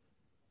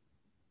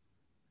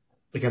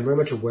 like I'm very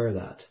much aware of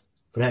that.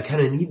 But I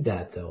kind of need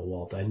that though,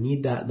 Walt. I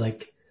need that,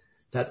 like,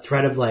 that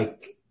threat of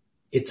like,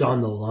 it's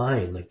on the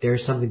line. Like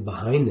there's something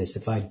behind this.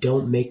 If I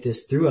don't make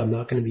this through, I'm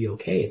not going to be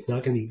okay. It's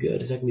not going to be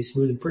good. It's not going to be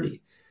smooth and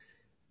pretty.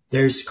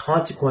 There's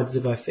consequences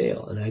if I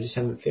fail, and I just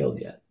haven't failed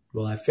yet.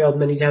 Well, I failed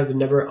many times, but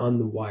never on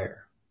the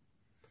wire.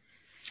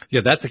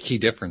 Yeah, that's a key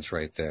difference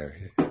right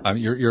there.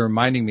 You're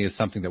reminding me of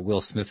something that Will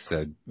Smith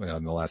said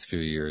in the last few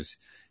years.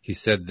 He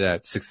said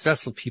that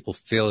successful people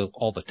fail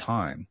all the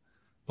time,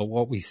 but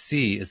what we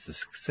see is the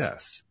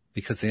success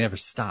because they never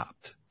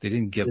stopped. They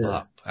didn't give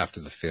up after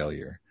the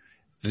failure.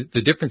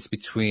 The difference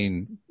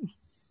between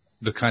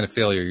the kind of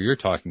failure you're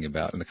talking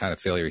about and the kind of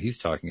failure he's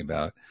talking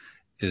about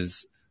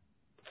is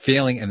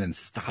failing and then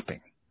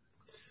stopping.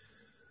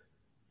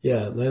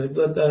 Yeah,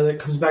 that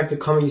comes back to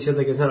the comment you said,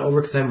 like, it's not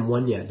over because I haven't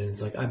won yet. And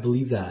it's like, I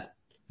believe that.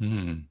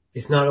 Mm.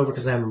 It's not over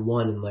because I haven't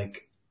won, and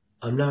like,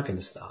 I'm not going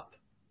to stop.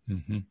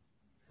 Mm-hmm.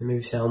 It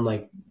may sound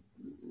like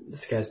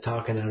this guy's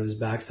talking out of his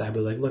backside,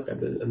 but like, look,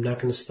 I'm not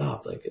going to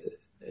stop. Like,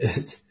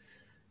 it's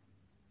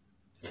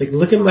like,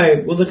 look at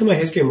my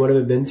history and what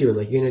I've been through. And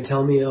like, you're going to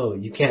tell me, oh,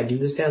 you can't do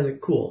this, Dan? I was like,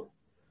 cool.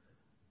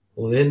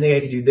 Well, they didn't think I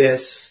could do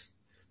this.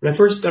 When I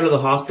first got out of the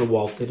hospital,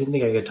 Walt, they didn't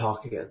think I could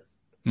talk again.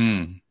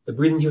 Mm. The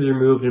breathing tube was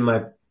removed,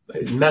 and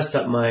it messed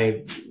up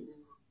my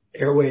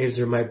airways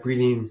or my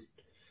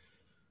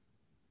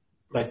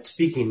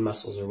speaking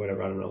muscles or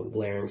whatever. I don't know,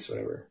 larynx,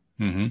 whatever.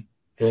 Mm-hmm.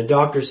 And the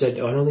doctor said,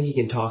 oh, I don't think he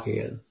can talk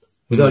again.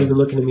 Without even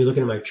looking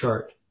at my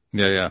chart.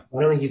 Yeah, yeah.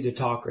 I don't think he's a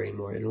talker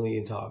anymore. I don't think he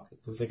can talk. It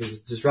looks like it's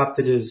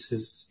disrupted his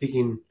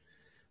speaking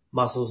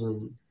muscles,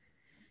 and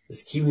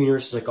this Kiwi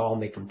nurse was like, oh, I'll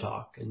make him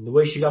talk. And the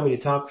way she got me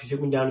to talk, she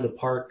took me down to the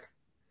park.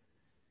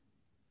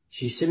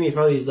 She sit me in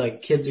front of these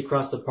like kids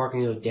across the park,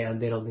 and Dan,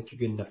 they don't think you're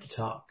good enough to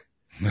talk.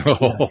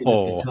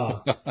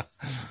 Oh.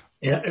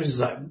 And it was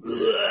just like,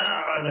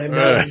 and I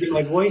managed to get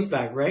my voice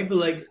back, right? But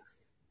like,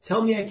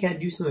 tell me I can't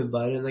do something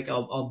about it, and like,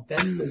 I'll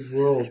bend the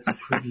world to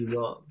prove you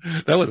wrong.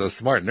 That was a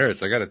smart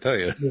nurse, I got to tell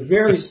you. A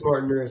very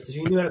smart nurse.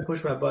 She knew how to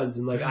push my buttons,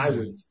 and like, I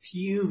was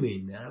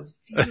fuming, man. I was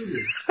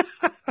fuming.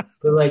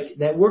 But like,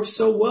 that works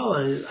so well,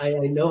 and I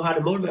know how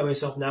to motivate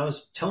myself now.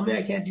 Is tell me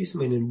I can't do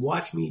something, and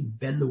watch me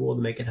bend the world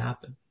to make it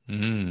happen.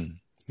 Mm,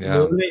 yeah.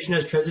 Motivation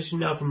has transitioned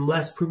now from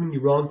less proving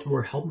you wrong to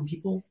more helping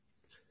people,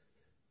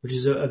 which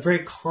is a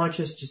very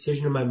conscious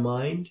decision in my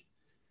mind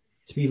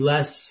to be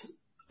less,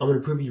 I'm going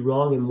to prove you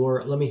wrong, and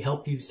more, let me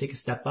help you take a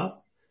step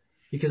up.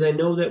 Because I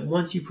know that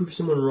once you prove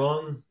someone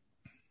wrong,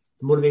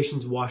 the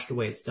motivation's washed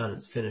away. It's done.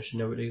 It's finished. It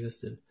never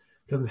existed.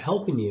 But if I'm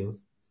helping you,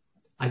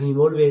 I can be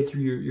motivated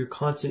through your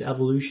constant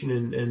evolution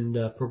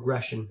and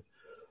progression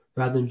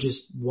rather than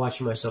just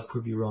watching myself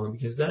prove you wrong.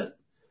 Because that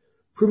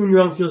proving you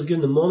wrong feels good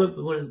in the moment,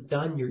 but when it's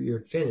done,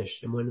 you're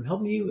finished. And when I'm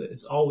helping you,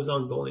 it's always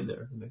ongoing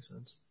there, if that makes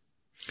sense.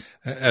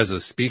 As a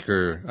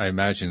speaker, I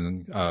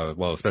imagine,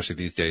 well, especially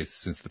these days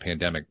since the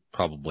pandemic,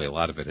 probably a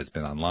lot of it has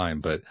been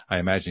online, but I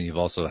imagine you've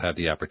also had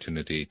the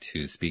opportunity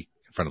to speak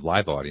in front of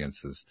live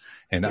audiences.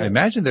 And I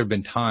imagine there have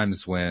been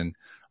times when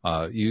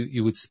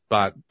you would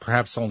spot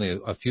perhaps only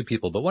a few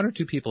people, but one or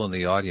two people in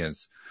the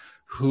audience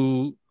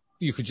who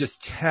you could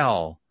just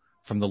tell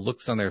from the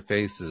looks on their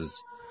faces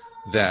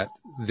that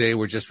they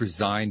were just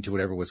resigned to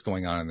whatever was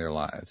going on in their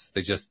lives.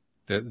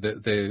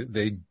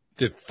 The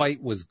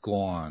fight was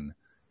gone.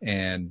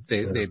 And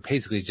they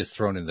basically just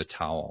thrown in the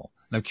towel.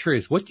 And I'm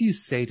curious, what do you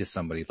say to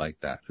somebody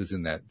like that who's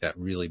in that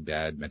really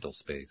bad mental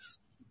space?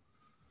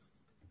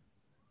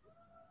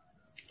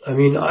 I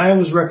mean, I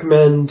always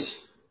recommend,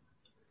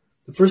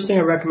 the first thing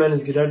I recommend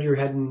is get out of your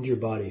head and into your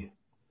body,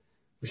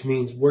 which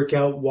means work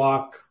out,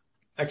 walk,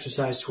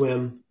 exercise,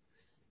 swim,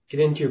 get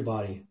into your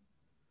body.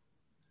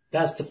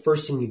 That's the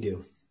first thing you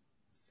do.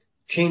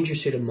 Change your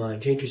state of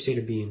mind, change your state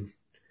of being.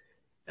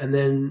 And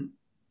then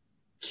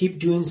keep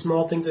doing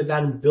small things like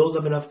that and build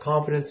up enough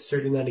confidence to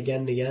start doing that again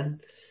and again.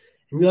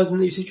 And realizing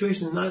that your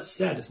situation is not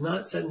set. It's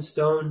not set in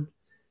stone.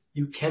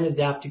 You can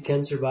adapt, you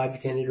can survive, you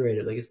can iterate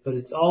it. But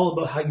it's all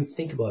about how you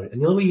think about it. And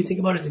the only way you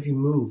think about it is if you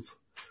move.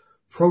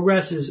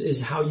 Progress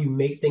is how you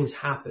make things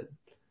happen.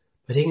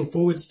 By taking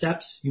forward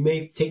steps, you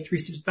may take 3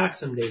 steps back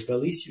some days, but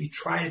at least you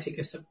try to take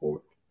a step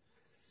forward.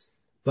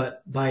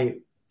 But by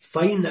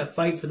fighting that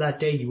fight for that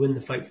day, you win the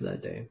fight for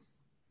that day.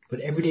 But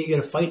every day you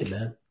gotta fight it,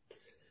 man.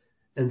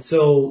 And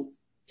so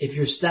if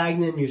you're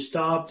stagnant, you're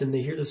stopped, and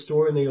they hear the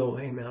story and they go,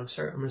 hey man, I'm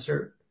going to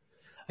start.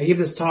 I gave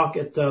this talk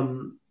at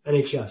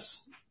NHS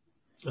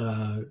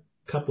a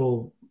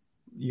couple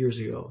years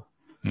ago.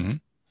 Mm-hmm.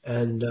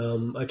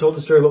 And I told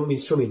the story about me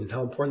swimming and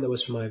how important that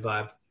was for my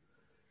vibe.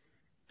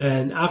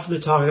 And after the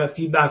talk, I got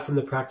feedback from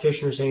the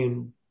practitioner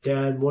saying,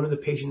 Dan, one of the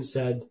patients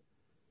said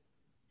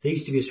they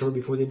used to be a swimmer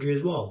before the injury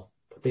as well,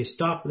 but they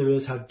stopped when they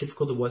realized how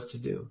difficult it was to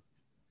do.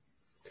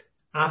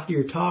 After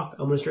your talk,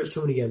 I'm going to start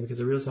swimming again because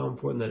I realize how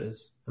important that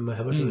is. And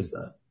how much is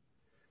that?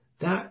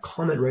 That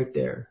comment right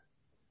there.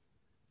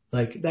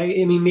 Like, that,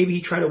 I mean, maybe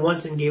he tried it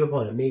once and gave up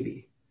on it,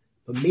 maybe.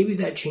 But maybe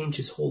that changed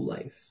his whole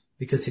life.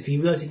 Because if he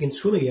realizes he can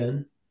swim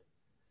again,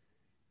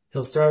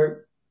 he'll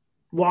start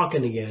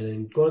walking again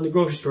and going to the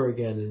grocery store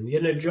again and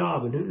getting a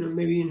job and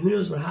who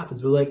knows what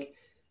happens. But like,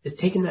 is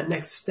taking that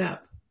next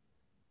step.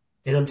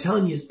 And I'm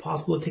telling you, it's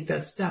possible to take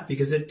that step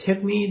because it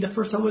took me, the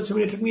first time I went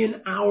swimming, it took me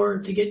an hour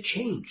to get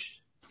changed.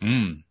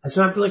 I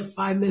swam for like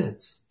 5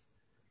 minutes.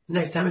 The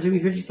next time it took me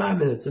 55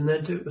 minutes and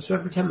then I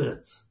swam for 10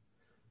 minutes.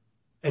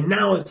 And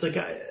now it's like,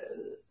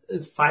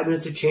 it's 5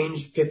 minutes to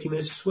change, 50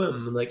 minutes to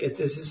swim. And like, it's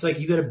just like,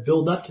 you got to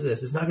build up to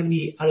this. It's not going to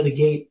be out of the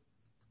gate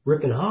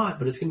ripping hot,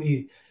 but it's going to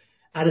be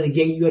out of the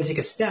gate. You got to take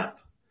a step.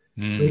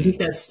 When you take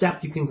that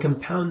step, you can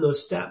compound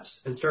those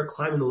steps and start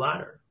climbing the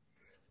ladder.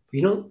 But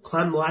you don't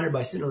climb the ladder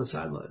by sitting on the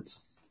sidelines.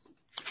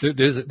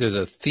 There's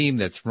a theme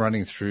that's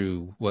running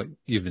through what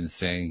you've been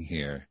saying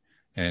here.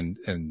 And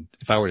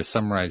if I were to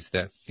summarize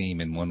that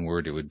theme in one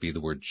word, it would be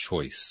the word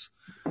choice.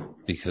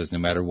 Because no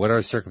matter what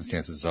our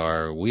circumstances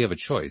are, we have a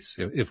choice.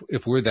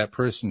 If we're that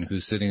person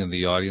who's sitting in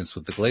the audience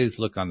with the glazed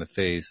look on the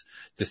face,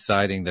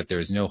 deciding that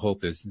there's no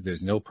hope,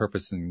 there's no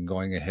purpose in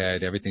going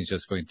ahead, everything's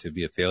just going to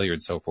be a failure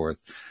and so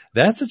forth,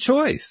 that's a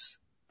choice.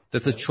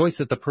 That's a choice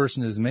that the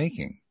person is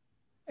making.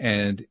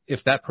 And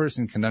if that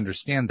person can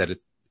understand that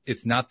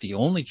it's not the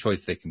only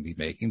choice they can be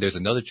making, there's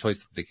another choice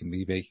that they can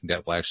be making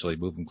that will actually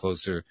move them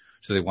closer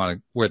to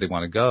where they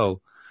want to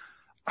go.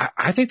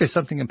 I think there's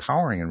something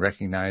empowering in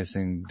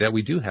recognizing that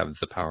we do have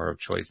the power of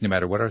choice, no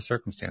matter what our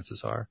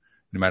circumstances are,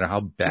 no matter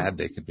how bad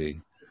they could be.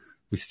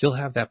 We still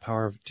have that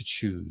power to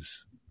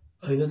choose.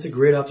 I think that's a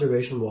great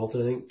observation, Walt.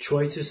 And I think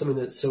choice is something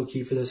that's so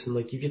key for this. And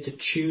like, you get to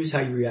choose how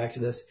you react to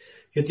this.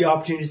 You get the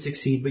opportunity to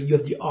succeed, but you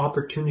have the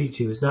opportunity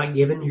to. It's not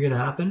given, you're going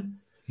to happen.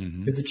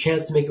 You have the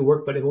chance to make it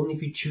work, but only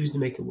if you choose to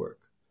make it work.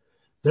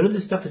 None of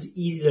this stuff is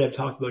easy that I've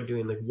talked about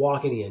doing, like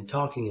walking in,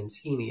 talking in,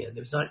 skiing in.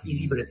 It's not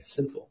easy, but it's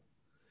simple.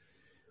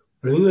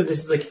 What I mean by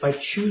this is like, if I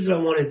choose what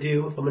I want to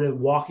do, if I'm going to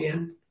walk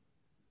in,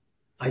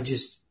 I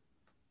just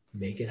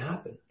make it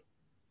happen.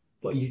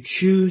 But you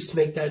choose to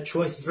make that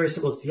choice. It's very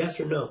simple. It's yes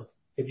or no.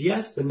 If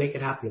yes, then make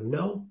it happen. If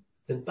no,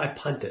 then I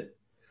punt it.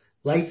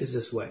 Life is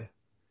this way.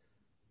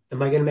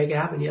 Am I going to make it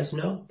happen? Yes,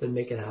 no, then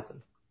make it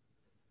happen.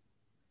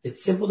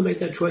 It's simple to make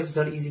that choice. It's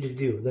not easy to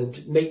do. Then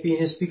make me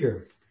a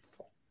speaker.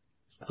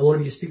 I want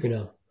to be a speaker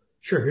now.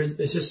 Sure,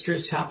 it's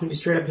just happening to be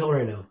straight uphill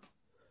right now.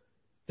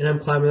 And I'm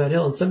climbing that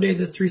hill. And some days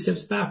it's 3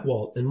 steps back,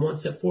 Walt, and 1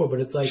 step forward. But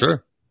it's like,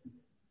 sure,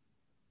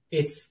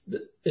 it's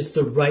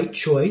the right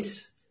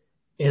choice.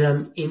 And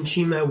I'm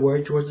inching my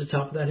way towards the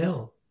top of that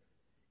hill.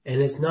 And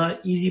it's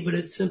not easy, but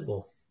it's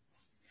simple.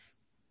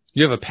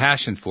 You have a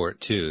passion for it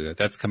too.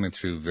 That's coming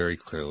through very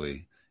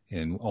clearly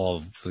in all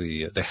of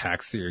the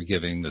hacks that you're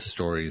giving, the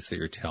stories that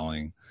you're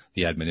telling,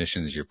 the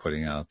admonitions you're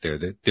putting out there.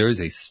 That there is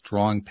a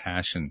strong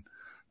passion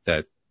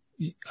that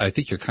I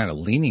think you're kind of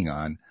leaning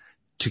on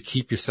to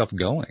keep yourself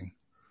going.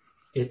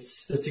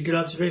 It's a good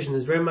observation.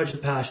 There's very much a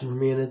passion for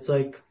me. And it's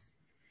like,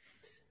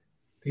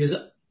 because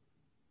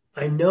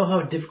I know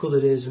how difficult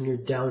it is when you're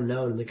down and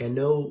out. And like, I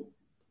know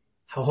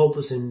how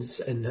hopeless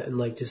and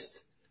like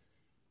just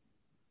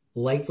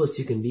lifeless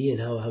you can be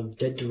and how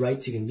dead to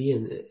rights you can be.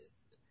 And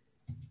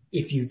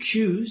if you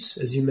choose,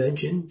 as you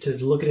mentioned, to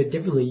look at it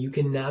differently, you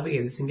can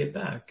navigate this and get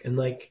back. And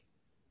like,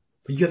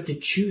 but you have to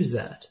choose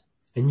that.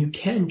 And you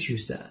can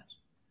choose that.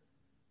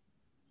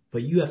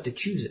 But you have to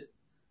choose it.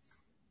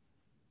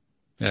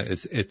 Yeah,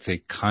 it's a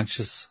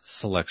conscious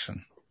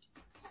selection.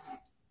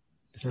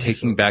 It's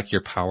taking back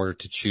your power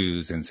to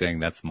choose and saying,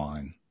 that's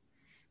mine.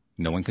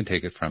 No one can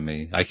take it from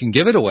me. I can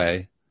give it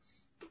away,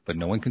 but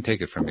no one can take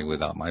it from me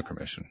without my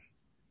permission.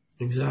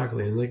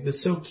 Exactly. And like,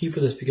 that's so key for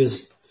this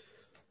because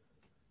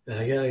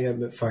I got a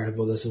bit fired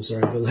about this. I'm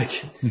sorry, but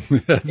like,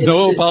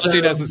 no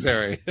apology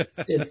necessary.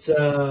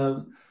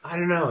 I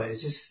don't know.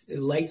 It's just, it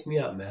lights me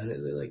up, man.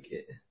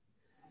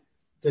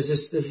 There's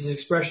this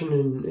expression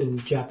in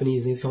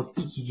Japanese, and it's called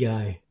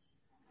ikigai.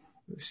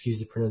 Excuse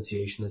the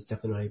pronunciation. That's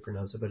definitely not how you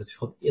pronounce it, but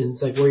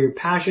it's like where your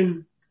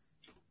passion,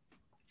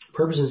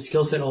 purpose, and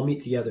skill set all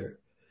meet together.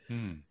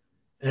 And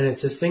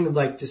it's this thing of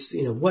like, just,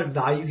 what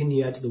value can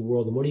you add to the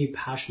world and what are you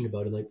passionate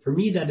about? And like, for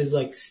me, that is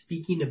like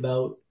speaking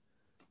about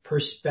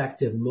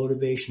perspective,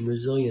 motivation,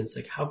 resilience.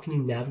 Like, how can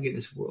you navigate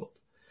this world?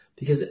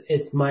 Because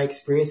it's my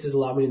experiences that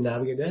allow me to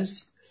navigate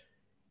this.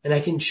 And I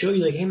can show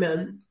you like, hey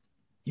man,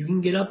 you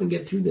can get up and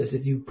get through this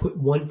if you put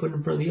one foot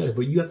in front of the other,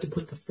 but you have to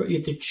you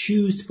have to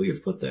choose to put your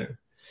foot there.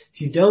 If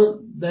you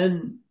don't,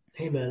 then,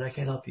 hey man, I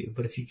can't help you.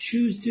 But if you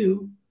choose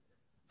to,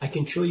 I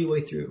can show you a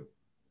way through.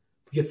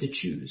 But you have to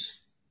choose.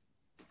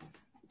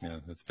 Yeah,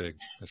 that's big.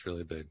 That's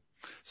really big.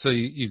 So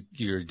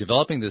you're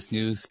developing this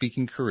new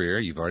speaking career.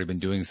 You've already been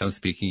doing some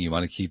speaking. You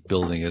want to keep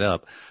building it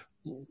up.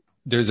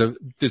 There's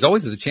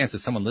always the chance that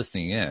someone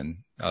listening in,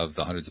 of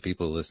the hundreds of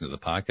people who listen to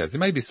the podcast, there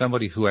might be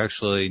somebody who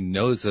actually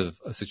knows of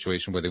a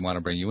situation where they want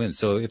to bring you in.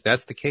 So if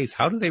that's the case,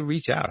 how do they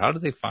reach out? How do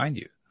they find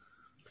you?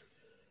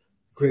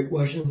 Great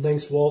question.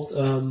 Thanks, Walt.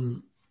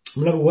 I'm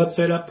going to have a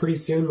website up pretty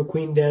soon,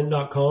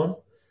 MacQueenDan.com.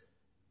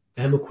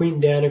 And MacQueen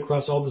Dan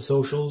across all the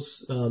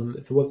socials.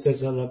 If the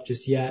website's not up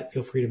just yet,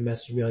 feel free to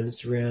message me on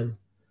Instagram.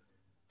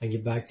 I can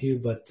get back to you.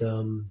 But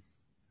I'm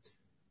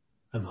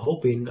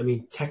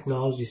hoping,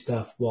 technology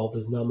stuff, Walt,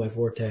 is not my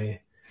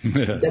forte.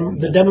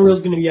 The demo reel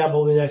is going to be up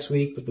over the next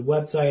week, but the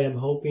website I'm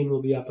hoping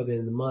will be up by the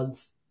end of the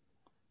month.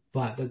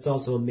 but that's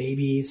also a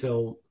maybe.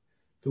 So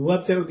the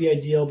website would be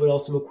ideal, but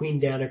also MacQueen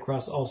Dan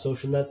across all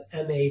social. And that's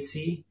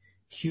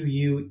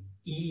MacQueen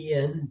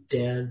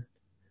Dan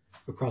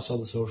across all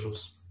the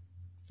socials.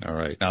 All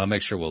right. Now I'll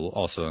make sure we'll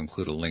also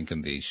include a link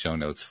in the show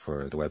notes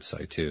for the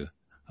website too.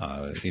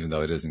 Even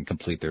though it isn't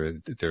complete,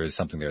 there is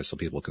something there so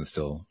people can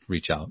still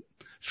reach out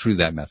through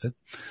that method.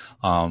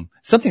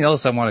 Something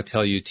else I want to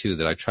tell you too,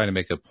 that I try to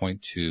make a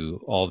point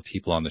to all the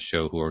people on the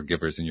show who are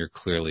givers, and you're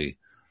clearly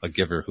a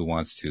giver who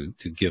wants to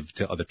give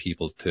to other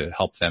people to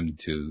help them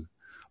to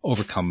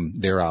overcome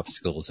their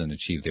obstacles and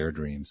achieve their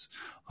dreams.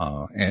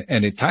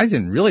 And it ties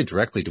in really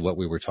directly to what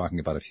we were talking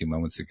about a few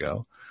moments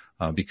ago.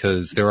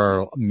 Because there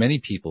are many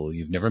people,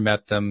 you've never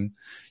met them,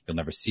 you'll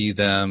never see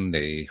them,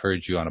 they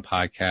heard you on a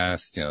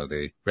podcast,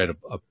 they read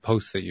a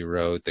post that you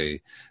wrote, they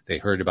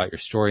heard about your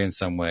story in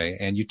some way,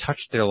 and you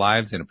touched their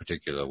lives in a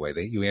particular way.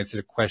 You answered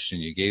a question,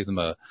 you gave them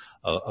a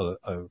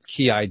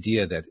key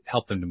idea that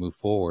helped them to move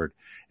forward,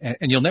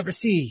 and you'll never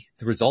see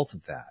the result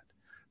of that.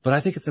 But I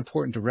think it's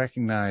important to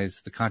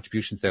recognize the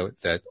contributions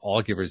that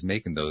all givers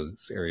make in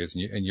those areas,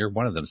 and you're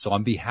one of them. So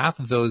on behalf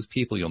of those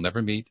people you'll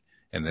never meet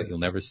and that you'll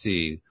never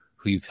see,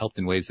 who you've helped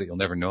in ways that you'll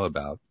never know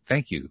about,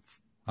 thank you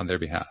on their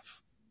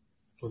behalf.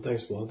 Well,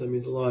 thanks, Walt. That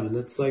means a lot. And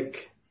that's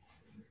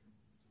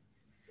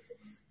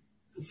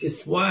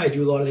it's why I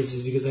do a lot of this,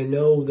 is because I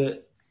know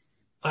that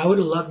I would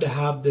have loved to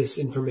have this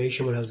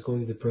information when I was going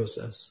through the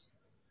process.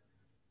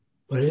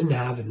 But I didn't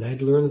have it. And I had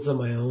to learn this on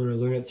my own, or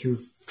learn it through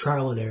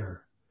trial and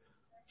error.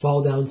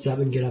 Fall down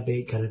 7, get up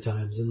 8 kind of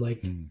times. And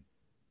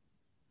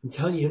I'm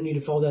telling you, you don't need to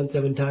fall down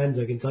 7 times.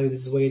 I can tell you this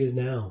is the way it is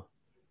now.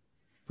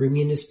 Bring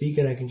me in to speak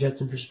and I can shed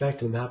some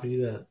perspective. I'm happy to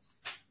do that.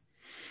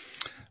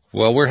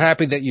 Well, we're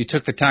happy that you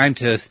took the time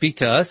to speak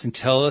to us and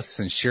tell us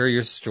and share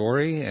your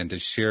story and to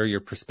share your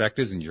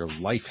perspectives and your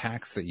life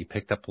hacks that you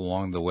picked up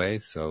along the way.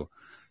 So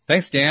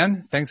thanks,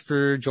 Dan. Thanks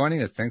for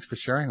joining us. Thanks for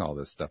sharing all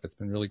this stuff. It's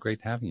been really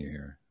great having you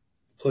here.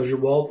 Pleasure,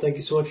 Walt. Thank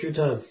you so much for your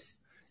time.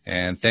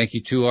 And thank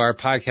you to our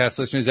podcast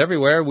listeners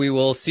everywhere. We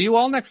will see you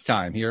all next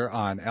time here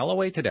on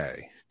LOA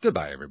Today.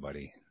 Goodbye,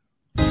 everybody.